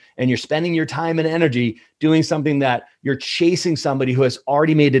phone and you're spending your time and energy doing something that you're chasing somebody who has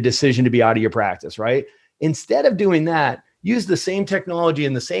already made a decision to be out of your practice, right? Instead of doing that, use the same technology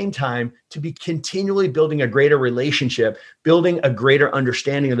in the same time to be continually building a greater relationship, building a greater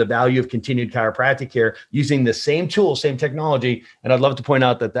understanding of the value of continued chiropractic care using the same tool, same technology. And I'd love to point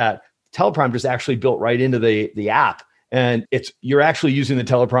out that teleprompter is actually built right into the app. And you're actually using the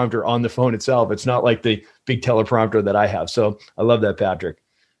teleprompter on the phone itself. It's not like the big teleprompter that I have. So I love that, Patrick.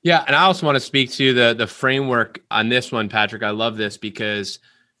 Yeah. And I also want to speak to the framework on this one, Patrick. I love this because,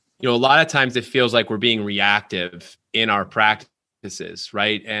 a lot of times it feels like we're being reactive in our practices,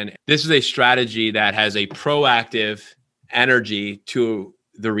 right? And this is a strategy that has a proactive energy to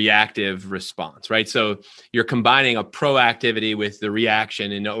the reactive response, right? So you're combining a proactivity with the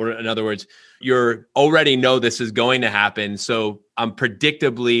reaction. Or in other words, you already know this is going to happen. So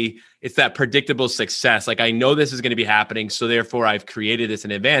it's that predictable success. Like, I know this is going to be happening. So therefore I've created this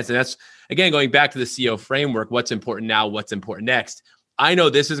in advance. And that's, again, going back to the CEO framework, what's important now, what's important next. I know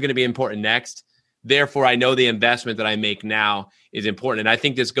this is going to be important next. Therefore, I know the investment that I make now is important. And I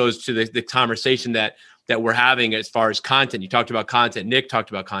think this goes to the conversation that we're having as far as content. You talked about content. Nick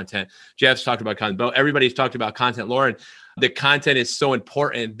talked about content. Jeff's talked about content. Everybody's talked about content. Lauren, the content is so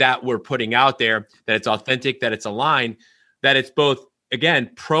important that we're putting out there, that it's authentic, that it's aligned, that it's both,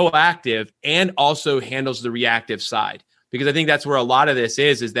 again, proactive and also handles the reactive side. Because I think that's where a lot of this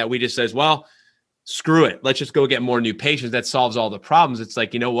is that we just says, well, screw it. Let's just go get more new patients. That solves all the problems. It's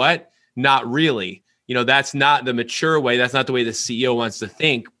like, you know what? Not really. that's not the mature way. That's not the way the CEO wants to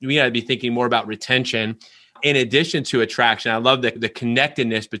think. We got to be thinking more about retention in addition to attraction. I love the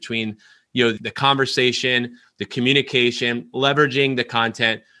connectedness between, the conversation, the communication, leveraging the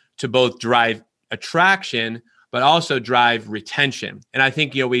content to both drive attraction, but also drive retention. And I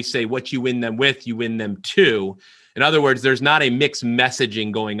think, we say what you win them with, you win them to. In other words, there's not a mixed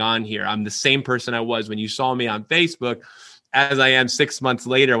messaging going on here. I'm the same person I was when you saw me on Facebook as I am 6 months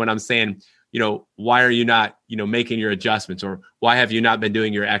later when I'm saying, why are you not, making your adjustments, or why have you not been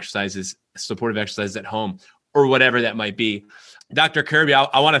doing your exercises, supportive exercises at home, or whatever that might be. Dr. Kirby,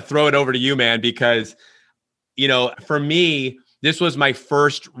 I want to throw it over to you, man, because, for me, this was my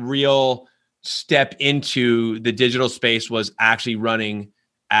first real step into the digital space, was actually running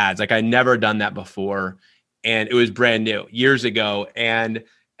ads. Like, I never done that before. And it was brand new years ago. And,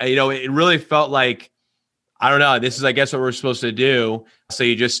 it really felt like, I don't know, this is, I guess, what we're supposed to do. So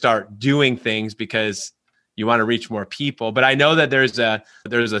you just start doing things because you want to reach more people. But I know that there's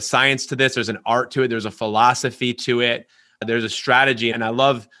a science to this. There's an art to it. There's a philosophy to it. There's a strategy. And I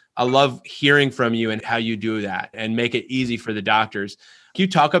love hearing from you and how you do that and make it easy for the doctors. Can you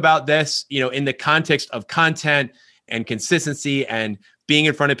talk about this, in the context of content and consistency and being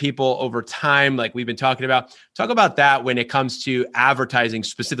in front of people over time, like we've been talking about? Talk about that when it comes to advertising,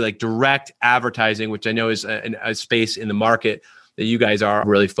 specifically like direct advertising, which I know is a space in the market that you guys are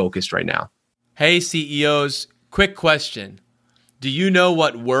really focused right now. Hey, CEOs, quick question. Do you know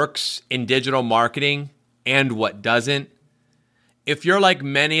what works in digital marketing and what doesn't? If you're like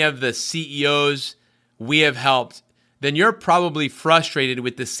many of the CEOs we have helped, then you're probably frustrated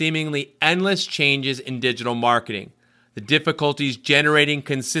with the seemingly endless changes in digital marketing, the difficulties generating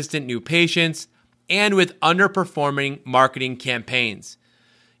consistent new patients, and with underperforming marketing campaigns.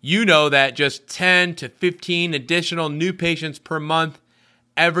 You know that just 10 to 15 additional new patients per month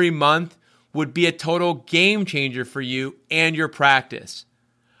every month would be a total game changer for you and your practice.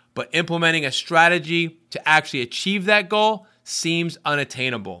 But implementing a strategy to actually achieve that goal seems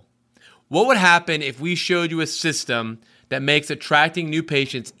unattainable. What would happen if we showed you a system that makes attracting new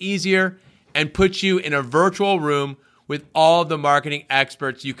patients easier and puts you in a virtual room with all the marketing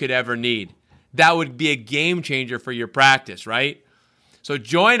experts you could ever need? That would be a game changer for your practice, right? So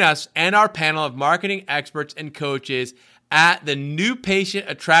join us and our panel of marketing experts and coaches at the New Patient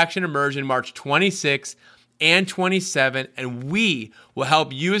Attraction Immersion March 26th and 27th, and we will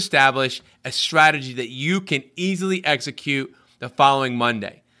help you establish a strategy that you can easily execute the following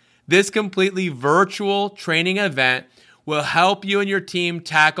Monday. This completely virtual training event will help you and your team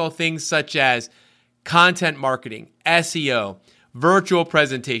tackle things such as content marketing, SEO, virtual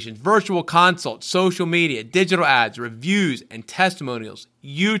presentations, virtual consults, social media, digital ads, reviews and testimonials,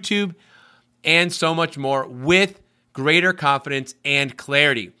 YouTube, and so much more with greater confidence and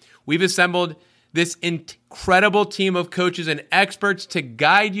clarity. We've assembled this incredible team of coaches and experts to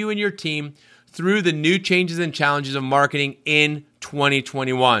guide you and your team through the new changes and challenges of marketing in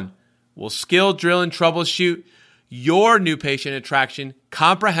 2021. We'll skill, drill, and troubleshoot your new patient attraction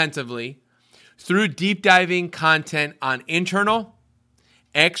comprehensively through deep diving content on internal,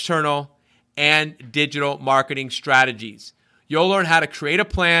 external, and digital marketing strategies. You'll learn how to create a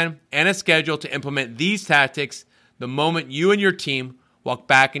plan and a schedule to implement these tactics the moment you and your team walk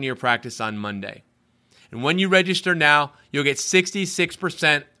back into your practice on Monday. And when you register now, you'll get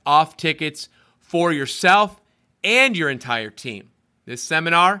 66% off tickets for yourself and your entire team. This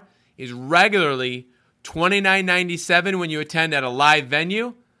seminar is regularly $29.97 when you attend at a live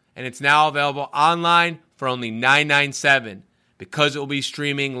venue, and it's now available online for only $9.97 because it will be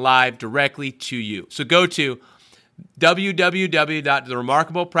streaming live directly to you. So go to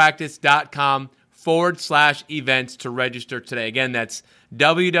www.theremarkablepractice.com/events to register today. Again, that's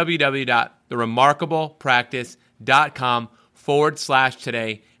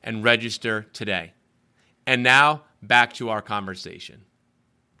www.theremarkablepractice.com/today and register today. And now back to our conversation.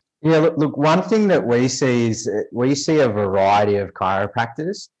 Yeah, look, one thing that we see is we see a variety of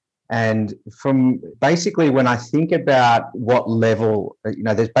chiropractors. And from basically when I think about what level,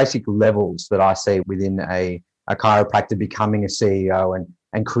 there's basic levels that I see within a chiropractor becoming a CEO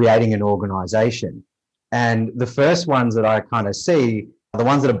and creating an organization. And the first ones that I kind of see are the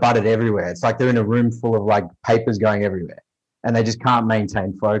ones that are butted everywhere. It's like they're in a room full of like papers going everywhere and they just can't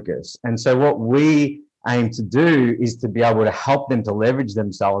maintain focus. And so what we aim to do is to be able to help them to leverage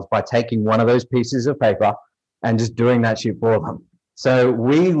themselves by taking one of those pieces of paper and just doing that shit for them. So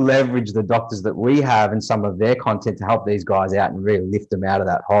we leverage the doctors that we have and some of their content to help these guys out and really lift them out of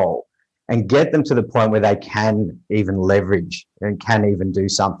that hole and get them to the point where they can even leverage and can even do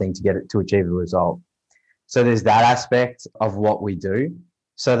something to get it to achieve a result. So there's that aspect of what we do,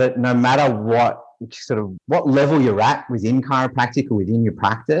 so that no matter what sort of what level you're at within chiropractic or within your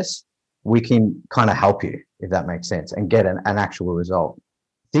practice, we can kind of help you, if that makes sense, and get an actual result.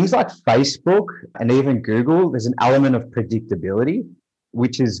 Things like Facebook and even Google, there's an element of predictability,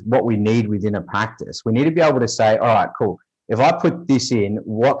 which is what we need within a practice. We need to be able to say, all right, cool. If I put this in,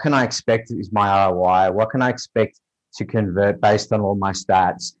 what can I expect is my ROI? What can I expect to convert based on all my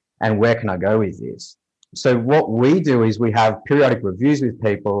stats? And where can I go with this? So what we do is we have periodic reviews with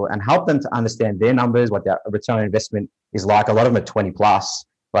people and help them to understand their numbers, what their return on investment is like. A lot of them are 20 plus,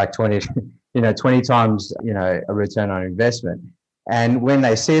 like 20 times, a return on investment. And when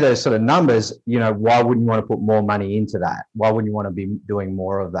they see those sort of numbers, why wouldn't you want to put more money into that? Why wouldn't you want to be doing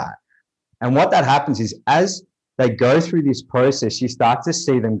more of that? And what that happens is as they go through this process, you start to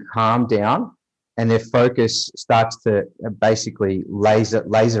see them calm down and their focus starts to basically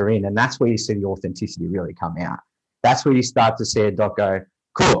laser in. And that's where you see the authenticity really come out. That's where you start to see a doc go,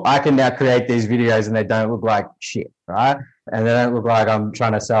 cool, I can now create these videos and they don't look like shit, right? And they don't look like I'm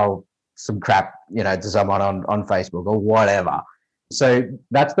trying to sell some crap, to someone on Facebook or whatever. So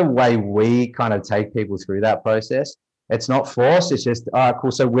that's the way we kind of take people through that process. It's not forced. It's just, all right,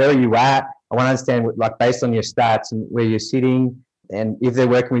 cool. So where are you at? I want to understand, like, based on your stats and where you're sitting. And if they're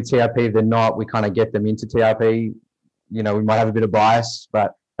working with TRP, if they're not, we kind of get them into TRP. We might have a bit of bias,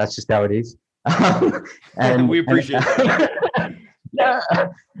 but that's just how it is. And we appreciate that. Yeah.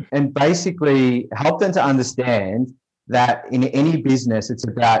 And basically help them to understand that in any business, it's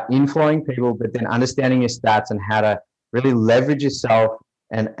about influencing people, but then understanding your stats and how to really leverage yourself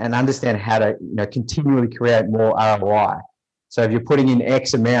and understand how to continually create more ROI. So if you're putting in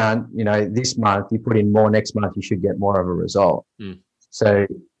X amount, this month, you put in more next month, you should get more of a result. So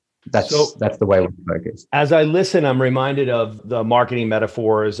that's the way we focus. As I listen, I'm reminded of the marketing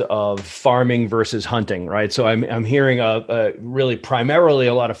metaphors of farming versus hunting, right? So I'm hearing really primarily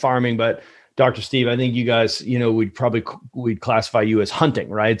a lot of farming, but Dr. Steve, I think you guys, we'd classify you as hunting,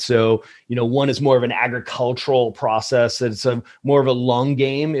 right? So, one is more of an agricultural process. It's more of a long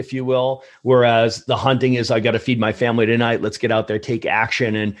game, if you will. Whereas the hunting is, I got to feed my family tonight. Let's get out there, take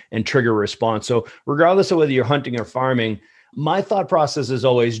action and trigger a response. So regardless of whether you're hunting or farming, my thought process is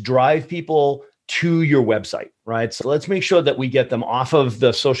always drive people to your website, right? So let's make sure that we get them off of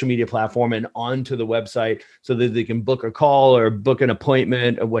the social media platform and onto the website so that they can book a call or book an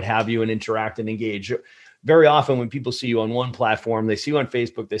appointment or what have you and interact and engage. Very often when people see you on one platform, they see you on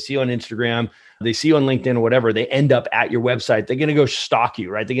Facebook, they see you on Instagram, they see you on LinkedIn or whatever, they end up at your website. They're going to go stalk you,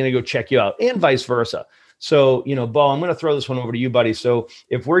 right? They're going to go check you out and vice versa. So, Bo, I'm going to throw this one over to you, buddy. So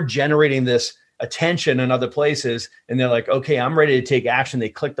if we're generating this attention in other places and they're like, okay, I'm ready to take action. They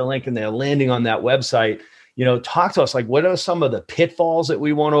click the link and they're landing on that website. Talk to us, like, what are some of the pitfalls that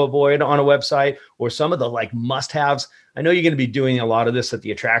we want to avoid on a website or some of the must-haves? I know you're going to be doing a lot of this at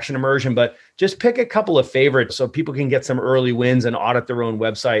the Attraction Immersion, but just pick a couple of favorites so people can get some early wins and audit their own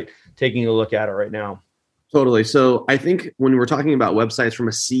website, taking a look at it right now. Totally. So I think when we're talking about websites from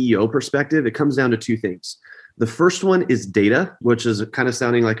a CEO perspective, it comes down to two things. The first one is data, which is kind of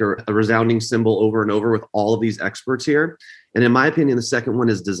sounding like a resounding symbol over and over with all of these experts here. And in my opinion, the second one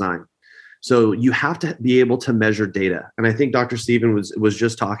is design. So you have to be able to measure data. And I think Dr. Steven was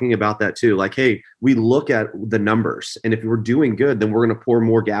just talking about that too. Like, hey, we look at the numbers. And if we're doing good, then we're going to pour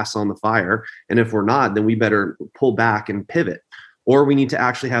more gas on the fire. And if we're not, then we better pull back and pivot. Or we need to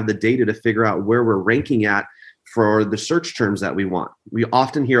actually have the data to figure out where we're ranking at for the search terms that we want. We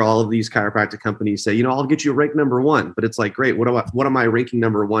often hear all of these chiropractic companies say, I'll get you rank number one, but it's like, great. What am I ranking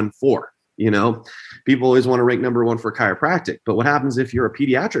number one for? People always want to rank number one for chiropractic, but what happens if you're a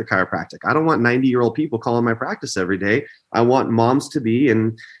pediatric chiropractic? I don't want 90-year-old people calling my practice every day. I want moms to be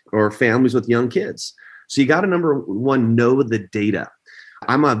or families with young kids. So you got to, number one, know the data.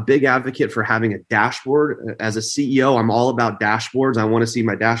 I'm a big advocate for having a dashboard. As a CEO, I'm all about dashboards. I want to see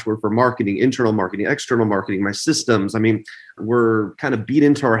my dashboard for marketing, internal marketing, external marketing, my systems. I mean, we're kind of beat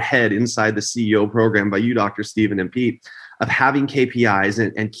into our head inside the CEO program by you, Dr. Steven and Pete, of having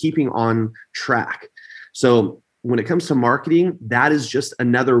KPIs and keeping on track. So when it comes to marketing, that is just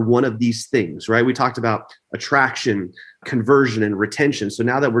another one of these things, right? We talked about attraction, conversion, and retention. So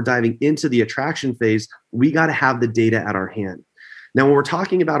now that we're diving into the attraction phase, we got to have the data at our hand. Now, when we're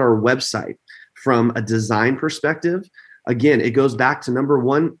talking about our website from a design perspective, again, it goes back to number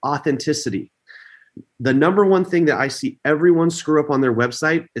one, authenticity. The number one thing that I see everyone screw up on their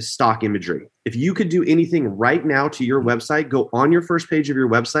website is stock imagery. If you could do anything right now to your website, go on your first page of your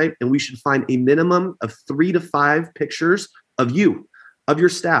website, and we should find a minimum of 3 to 5 pictures of you, of your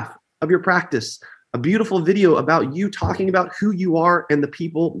staff, of your practice, a beautiful video about you talking about who you are and the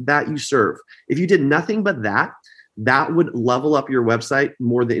people that you serve. If you did nothing but that would level up your website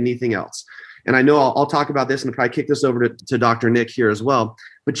more than anything else. And I know I'll talk about this and probably kick this over to Dr. Nick here as well,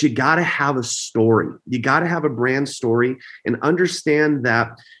 but you got to have a story. You got to have a brand story and understand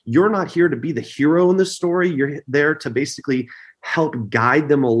that you're not here to be the hero in the story. You're there to basically help guide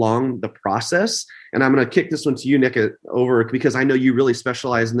them along the process. And I'm going to kick this one to you, Nick, over because I know you really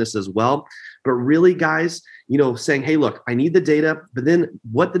specialize in this as well. But really, guys, saying, hey, look, I need the data, but then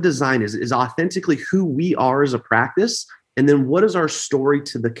what the design is authentically who we are as a practice. And then what is our story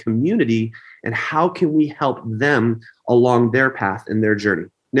to the community and how can we help them along their path and their journey?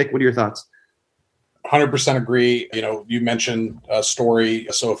 Nick, what are your thoughts? 100% agree. You mentioned a story.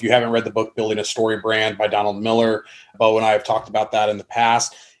 So if you haven't read the book, Building a Story Brand by Donald Miller, Bo and I have talked about that in the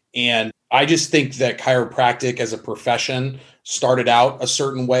past. And I just think that chiropractic as a profession started out a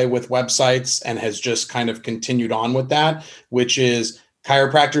certain way with websites and has just kind of continued on with that, which is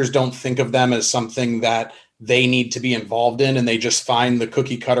chiropractors don't think of them as something that they need to be involved in. And they just find the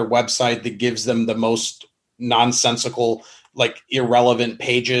cookie cutter website that gives them the most nonsensical, like irrelevant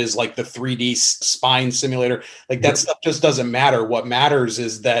pages, like the 3D spine simulator. Like that stuff just doesn't matter. What matters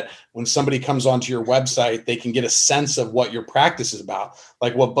is that when somebody comes onto your website, they can get a sense of what your practice is about.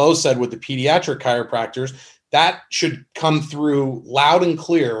 Like what Bo said with the pediatric chiropractors, that should come through loud and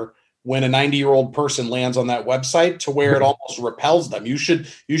clear when a 90-year-old person lands on that website to where it almost repels them. You should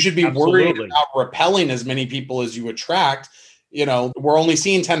be worried about repelling as many people as you attract. We're only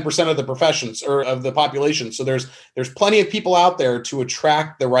seeing 10% of the professions or of the population. So there's plenty of people out there to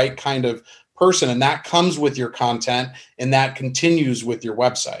attract the right kind of person. And that comes with your content and that continues with your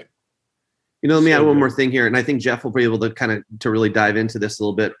website. Let me add one more thing here. And I think Jeff will be able to to really dive into this a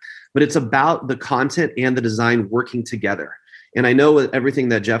little bit, but it's about the content and the design working together. And I know with everything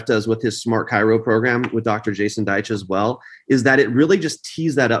that Jeff does with his Smart Chiro program with Dr. Jason Deitch as well, is that it really just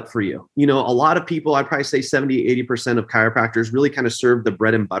tees that up for you. A lot of people, I'd probably say 70, 80% of chiropractors really kind of serve the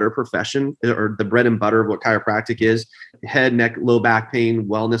bread and butter profession or the bread and butter of what chiropractic is: head, neck, low back pain,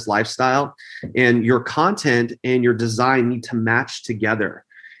 wellness, lifestyle. And your content and your design need to match together.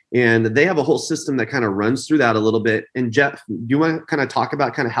 And they have a whole system that kind of runs through that a little bit. And Jeff, do you want to kind of talk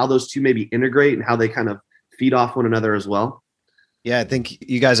about kind of how those two maybe integrate and how they kind of feed off one another as well? Yeah, I think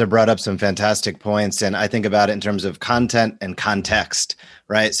you guys have brought up some fantastic points. And I think about it in terms of content and context,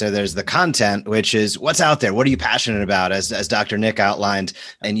 right? So there's the content, which is what's out there. What are you passionate about? As Dr. Nick outlined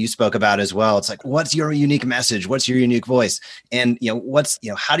and you spoke about as well. It's like, what's your unique message? What's your unique voice? And,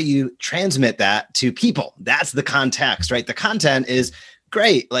 how do you transmit that to people? That's the context, right? The content is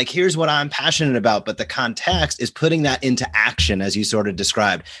great. Like, here's what I'm passionate about. But the context is putting that into action, as you sort of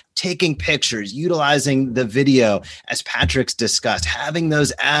described, taking pictures, utilizing the video, as Patrick's discussed, having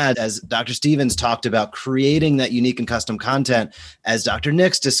those ads, as Dr. Stevens talked about, creating that unique and custom content, as Dr.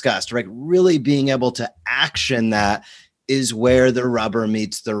 Nick's discussed, right? Really being able to action that is where the rubber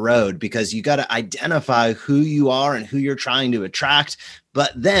meets the road, because you got to identify who you are and who you're trying to attract.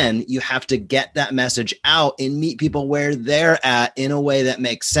 But then you have to get that message out and meet people where they're at in a way that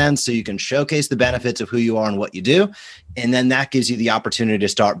makes sense, so you can showcase the benefits of who you are and what you do. And then that gives you the opportunity to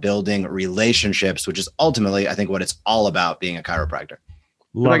start building relationships, which is ultimately, I think, what it's all about being a chiropractor.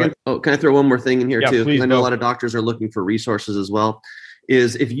 Can I throw one more thing in here too? Please, I know a lot of doctors are looking for resources as well.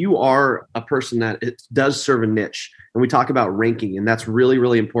 Is if you are a person that it does serve a niche, and we talk about ranking, and that's really,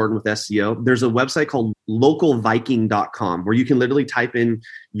 really important with SEO. There's a website called localviking.com where you can literally type in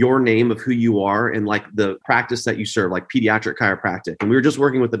your name of who you are and like the practice that you serve, like pediatric chiropractic. And we were just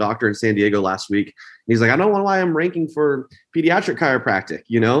working with the doctor in San Diego last week. And he's like, I don't know why I'm ranking for pediatric chiropractic,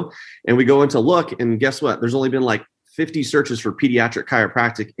 And we go into look, and guess what? There's only been like 50 searches for pediatric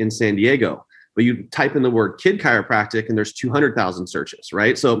chiropractic in San Diego. But you type in the word kid chiropractic and there's 200,000 searches,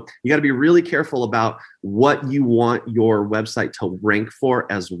 right? So you got to be really careful about what you want your website to rank for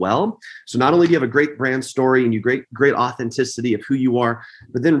as well. So not only do you have a great brand story and you great authenticity of who you are,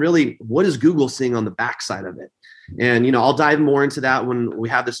 but then really what is Google seeing on the backside of it? And, I'll dive more into that when we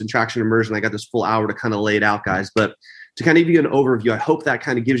have this in Traction Immersion. I got this full hour to kind of lay it out, guys. But to kind of give you an overview, I hope that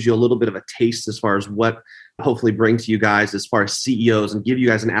kind of gives you a little bit of a taste as far as what hopefully bring to you guys as far as CEOs and give you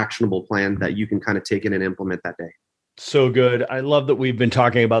guys an actionable plan that you can kind of take in and implement that day. So good. I love that we've been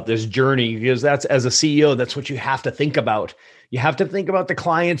talking about this journey, because that's, as a CEO, that's what you have to think about. You have to think about the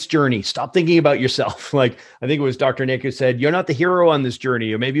client's journey. Stop thinking about yourself. Like, I think it was Dr. Nick who said, you're not the hero on this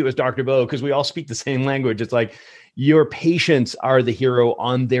journey. Or maybe it was Dr. Bo, because we all speak the same language. It's like your patients are the hero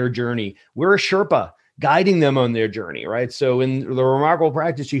on their journey. We're a Sherpa guiding them on their journey, right? So in the Remarkable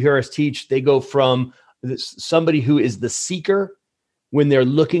Practice, you hear us teach, they go from somebody who is the seeker when they're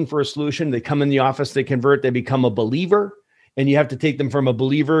looking for a solution. They come in the office, they convert, they become a believer. and you have to take them from a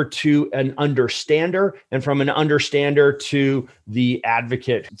believer to an understander, and from an understander to the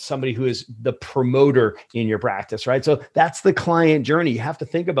advocate, somebody who is the promoter in your practice, right? So that's the client journey. You have to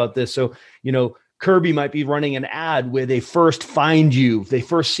think about this. So, Kirby might be running an ad where they first find you, they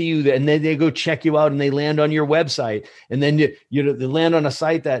first see you, and then they go check you out and they land on your website. And then, they land on a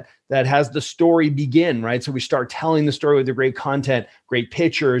site that has the story begin, right? So we start telling the story with the great content, great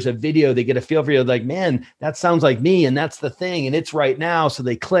pictures, a video. They get a feel for you, like, man, that sounds like me. And that's the thing. And it's right now. So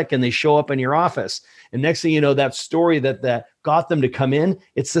they click and they show up in your office. And next thing you know, that story that got them to come in,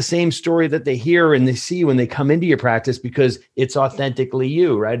 it's the same story that they hear and they see when they come into your practice, because it's authentically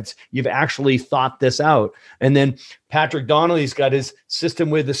you, right? You've actually thought this out. And then Patrick Donnelly's got his system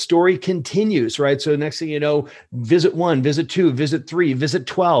where the story continues, right? So next thing you know, visit 1, visit 2, visit 3, visit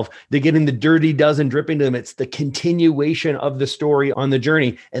 12. They're getting the dirty dozen dripping to them. It's the continuation of the story on the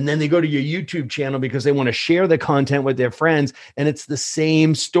journey. And then they go to your YouTube channel because they want to share the content with their friends. And it's the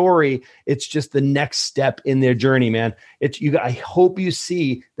same story. It's just the next step in their journey, man. I hope you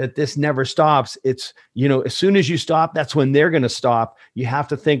see that this never stops. It's, as soon as you stop, that's when they're going to stop. You have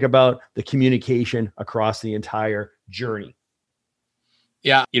to think about the communication across the entire journey.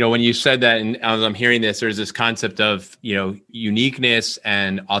 Yeah. When you said that, and as I'm hearing this, there's this concept of, uniqueness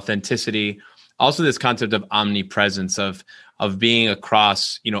and authenticity. Also this concept of omnipresence, of being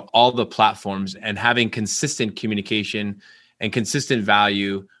across, all the platforms and having consistent communication and consistent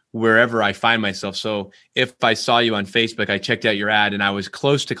value wherever I find myself. So if I saw you on Facebook, I checked out your ad and I was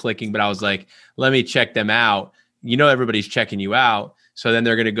close to clicking, but I was like, let me check them out. Everybody's checking you out. So then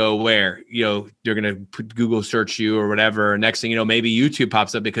they're going to go where, they're going to Google search you or whatever. Next thing you know, maybe YouTube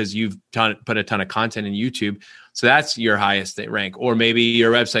pops up because you've put a ton of content in YouTube. So that's your highest rank. Or maybe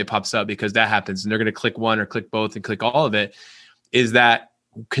your website pops up because that happens and they're going to click one or click both and click all of it. Is that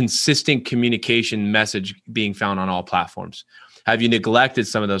consistent communication message being found on all platforms? Have you neglected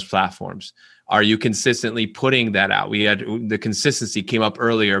some of those platforms? Are you consistently putting that out? We had the consistency came up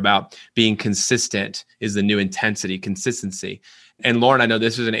earlier about being consistent is the new intensity, consistency. And Lauren, I know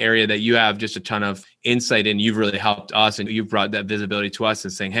this is an area that you have just a ton of insight in. You've really helped us and you've brought that visibility to us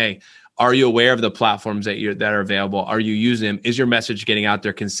and saying, hey, are you aware of the platforms that are available? Are you using them? Is your message getting out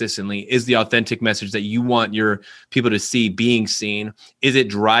there consistently? Is the authentic message that you want your people to see being seen? Is it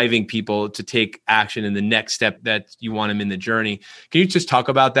driving people to take action in the next step that you want them in the journey? Can you just talk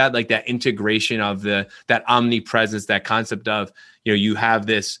about that, like that integration of that omnipresence, that concept of, you have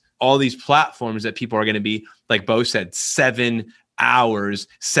all these platforms that people are going to be, like Bo said, 7 hours,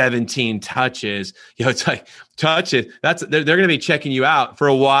 17 touches. It's like touches. They're going to be checking you out for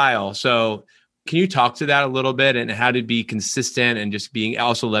a while. So can you talk to that a little bit and how to be consistent and just being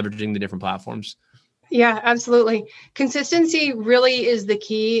also leveraging the different platforms? Yeah, absolutely. Consistency really is the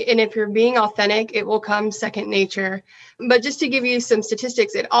key. And if you're being authentic, it will come second nature. But just to give you some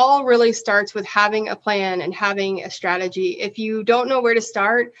statistics, it all really starts with having a plan and having a strategy. If you don't know where to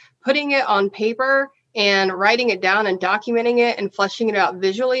start, putting it on paper and writing it down and documenting it and fleshing it out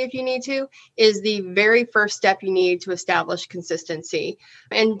visually if you need to is the very first step you need to establish consistency.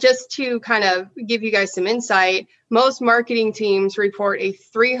 And just to kind of give you guys some insight, most marketing teams report a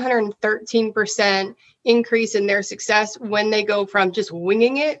 313% increase in their success when they go from just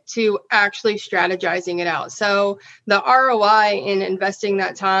winging it to actually strategizing it out. So the ROI in investing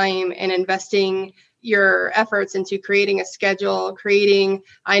that time and investing your efforts into creating a schedule,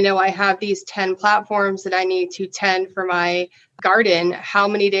 I know I have these 10 platforms that I need to tend for my garden. How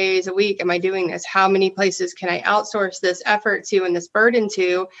many days a week am I doing this? How many places can I outsource this effort to and this burden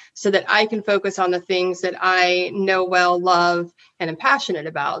to so that I can focus on the things that I know well, love, and am passionate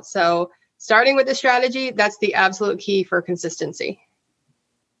about? So starting with the strategy, that's the absolute key for consistency.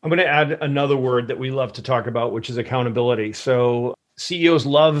 I'm going to add another word that we love to talk about, which is accountability. So CEOs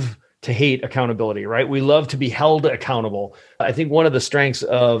love to hate accountability, right? We love to be held accountable. I think one of the strengths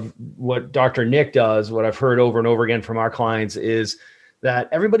of what Dr. Nick does, what I've heard over and over again from our clients, is that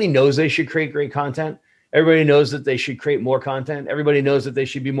everybody knows they should create great content. Everybody knows that they should create more content. Everybody knows that they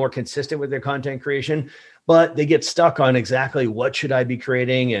should be more consistent with their content creation, but they get stuck on exactly what should I be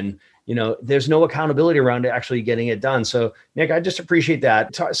creating, and there's no accountability around actually getting it done. So Nick, I just appreciate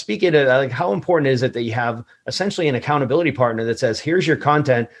that. Speaking of like, how important is it that you have essentially an accountability partner that says, here's your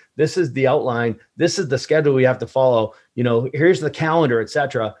content, this is the outline, this is the schedule we have to follow, here's the calendar,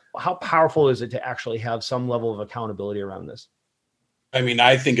 etc. How powerful is it to actually have some level of accountability around this? I mean,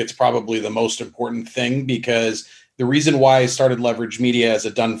 I think it's probably the most important thing, because the reason why I started Leverage Media as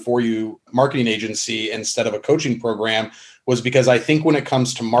a done-for-you marketing agency instead of a coaching program was because I think when it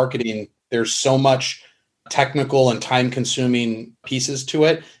comes to marketing, there's so much technical and time-consuming pieces to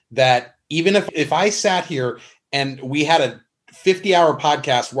it that even if I sat here And we had a 50-hour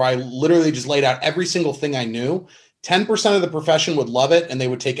podcast where I literally just laid out every single thing I knew. 10% of the profession would love it and they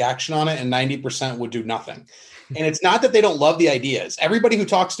would take action on it, and 90% would do nothing. And it's not that they don't love the ideas. Everybody who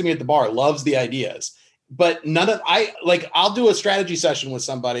talks to me at the bar loves the ideas, but I'll do a strategy session with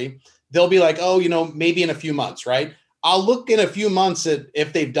somebody. They'll be like, oh, maybe in a few months, right? I'll look in a few months at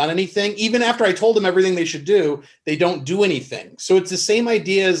if they've done anything. Even after I told them everything they should do, they don't do anything. So it's the same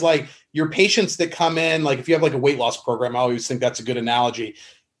idea as like your patients that come in, like if you have like a weight loss program, I always think that's a good analogy.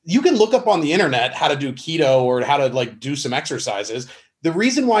 You can look up on the internet how to do keto or how to like do some exercises. The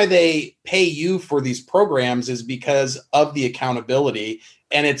reason why they pay you for these programs is because of the accountability.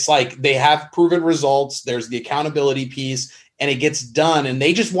 And it's like they have proven results. There's the accountability piece and it gets done and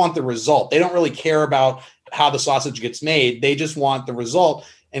they just want the result. They don't really care about how the sausage gets made. They just want the result,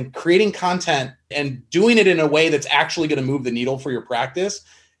 and creating content and doing it in a way that's actually going to move the needle for your practice.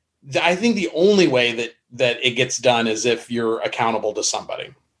 I think the only way that it gets done is if you're accountable to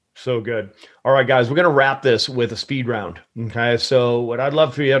somebody. So good. All right, guys, we're going to wrap this with a speed round. Okay. So what I'd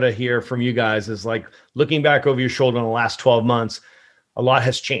love for you to hear from you guys is like looking back over your shoulder in the last 12 months, a lot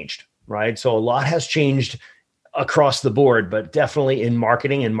has changed, right? So a lot has changed across the board, but definitely in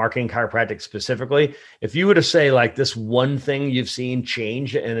marketing and marketing chiropractic specifically. If you were to say like this one thing you've seen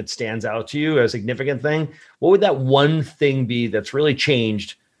change and it stands out to you as a significant thing, what would that one thing be that's really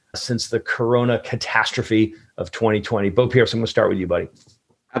changed since the Corona catastrophe of 2020? Bo Pierce, I'm going to start with you, buddy.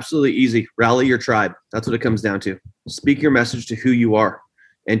 Absolutely easy. Rally your tribe. That's what it comes down to. Speak your message to who you are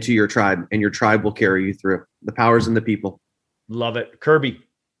and to your tribe, and your tribe will carry you through. The power's in the people. Love it. Kirby.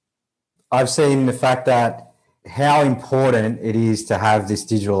 I've seen the fact that how important it is to have this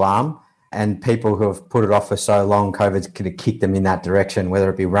digital arm, and people who have put it off for so long, COVID's could have kicked them in that direction, whether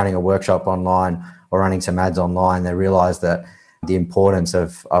it be running a workshop online or running some ads online. They realize that the importance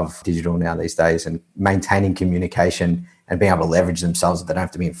of digital now these days, and maintaining communication and being able to leverage themselves, that they don't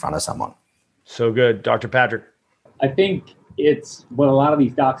have to be in front of someone. So good. Dr. Patrick. I think it's what a lot of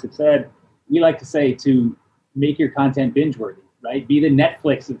these docs have said. We like to say to make your content binge worthy, right? Be the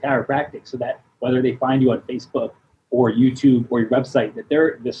Netflix of chiropractic, so that whether they find you on Facebook or YouTube or your website, that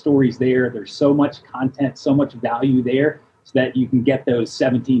the story's there. There's so much content, so much value there, so that you can get those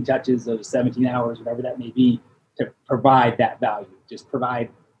 17 touches, those 17 hours, whatever that may be, to provide that value. Just provide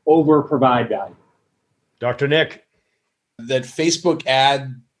value. Dr. Nick. That Facebook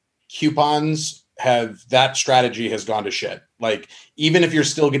ad coupons that strategy has gone to shit. Like, even if you're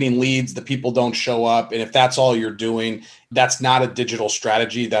still getting leads, the people don't show up. And if that's all you're doing, that's not a digital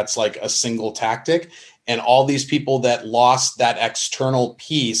strategy. That's like a single tactic. And all these people that lost that external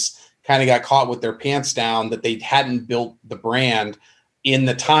piece kind of got caught with their pants down, that they hadn't built the brand in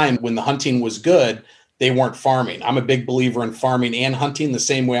the time when the hunting was good. They weren't farming. I'm a big believer in farming and hunting, the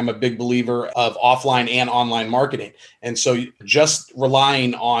same way I'm a big believer of offline and online marketing. And so just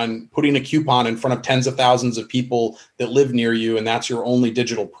relying on putting a coupon in front of tens of thousands of people that live near you, and that's your only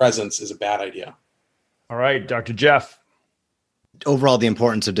digital presence, is a bad idea. All right, Dr. Jeff. Overall, the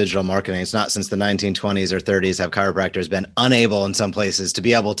importance of digital marketing. It's not since the 1920s or 30s have chiropractors been unable in some places to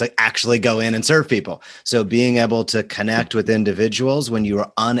be able to actually go in and serve people. So being able to connect with individuals when you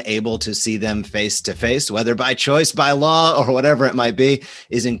are unable to see them face to face, whether by choice, by law, or whatever it might be,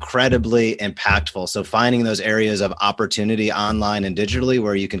 is incredibly impactful. So finding those areas of opportunity online and digitally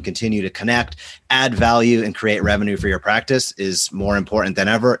where you can continue to connect, add value, and create revenue for your practice is more important than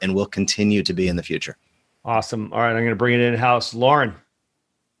ever, and will continue to be in the future. Awesome. All right, I'm going to bring it in-house. Lauren.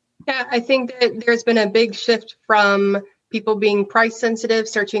 Yeah, I think that there's been a big shift from people being price sensitive,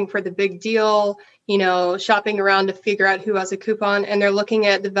 searching for the big deal, shopping around to figure out who has a coupon, and they're looking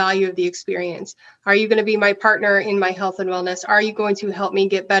at the value of the experience. Are you going to be my partner in my health and wellness? Are you going to help me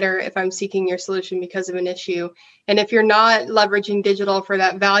get better if I'm seeking your solution because of an issue? And if you're not leveraging digital for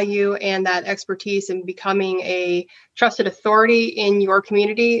that value and that expertise and becoming a trusted authority in your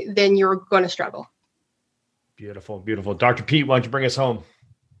community, then you're going to struggle. Beautiful, beautiful. Dr. Pete, why don't you bring us home?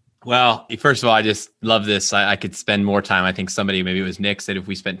 Well, first of all, I just love this. I could spend more time. I think somebody, maybe it was Nick, said if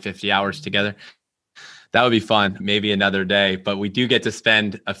we spent 50 hours together, that would be fun. Maybe another day. But we do get to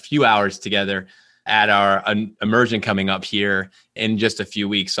spend a few hours together at our immersion coming up here in just a few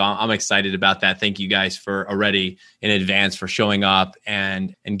weeks. So I'm excited about that. Thank you guys for already in advance for showing up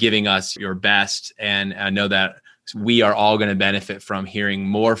and giving us your best. And I know that we are all going to benefit from hearing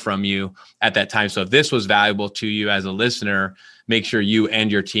more from you at that time. So if this was valuable to you as a listener, make sure you and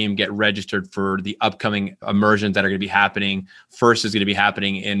your team get registered for the upcoming immersions that are going to be happening. First is going to be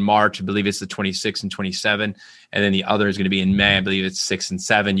happening in March. I believe it's the 26th and 27th. And then the other is going to be in May. I believe it's 6 and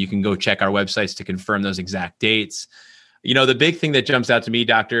 7. You can go check our websites to confirm those exact dates. The big thing that jumps out to me,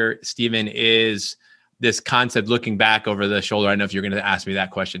 Dr. Stephen, is this concept looking back over the shoulder. I don't know if you're going to ask me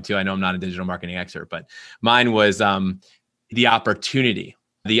that question too. I know I'm not a digital marketing expert, but mine was the opportunity.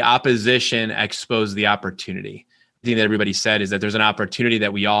 The opposition exposed the opportunity. The thing that everybody said is that there's an opportunity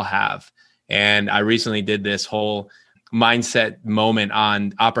that we all have. And I recently did this whole mindset moment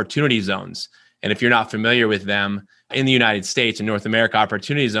on opportunity zones. And if you're not familiar with them, in the United States and North America,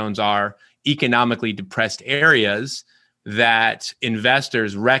 opportunity zones are economically depressed areas that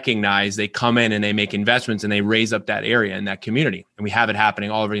investors recognize. They come in and they make investments and they raise up that area in that community. And we have it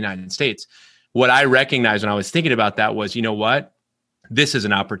happening all over the United States. What I recognized when I was thinking about that was, you know what? This is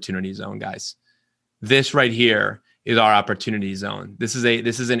an opportunity zone, guys. This right here is our opportunity zone. This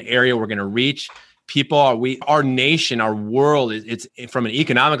is an area we're going to reach. Our nation, our world, it's from an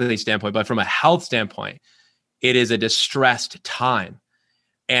economically standpoint, but from a health standpoint, it is a distressed time.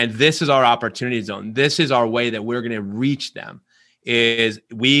 And this is our opportunity zone. This is our way that we're going to reach them. Is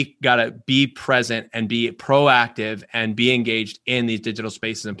we got to be present and be proactive and be engaged in these digital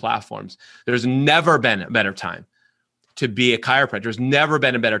spaces and platforms. There's never been a better time to be a chiropractor. There's never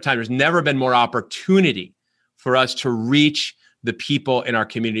been a better time. There's never been more opportunity for us to reach the people in our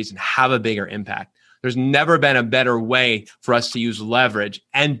communities and have a bigger impact. There's never been a better way for us to use leverage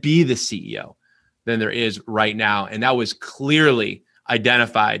and be the CEO than there is right now. And that was clearly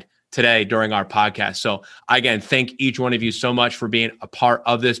identified today during our podcast. So again, thank each one of you so much for being a part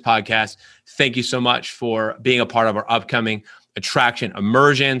of this podcast. Thank you so much for being a part of our upcoming attraction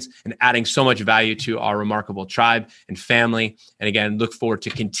immersions and adding so much value to our remarkable tribe and family. And again, look forward to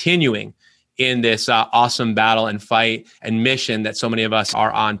continuing in this awesome battle and fight and mission that so many of us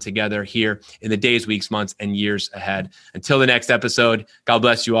are on together here in the days, weeks, months, and years ahead. Until the next episode, God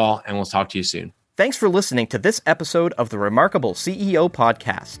bless you all, and we'll talk to you soon. Thanks for listening to this episode of the Remarkable CEO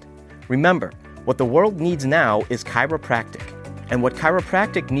Podcast. Remember, what the world needs now is chiropractic, and what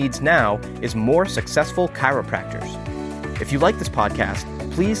chiropractic needs now is more successful chiropractors. If you like this podcast,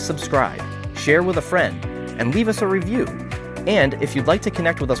 please subscribe, share with a friend, and leave us a review. And if you'd like to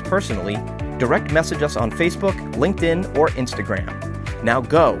connect with us personally, direct message us on Facebook, LinkedIn, or Instagram. Now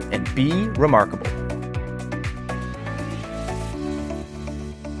go and be remarkable.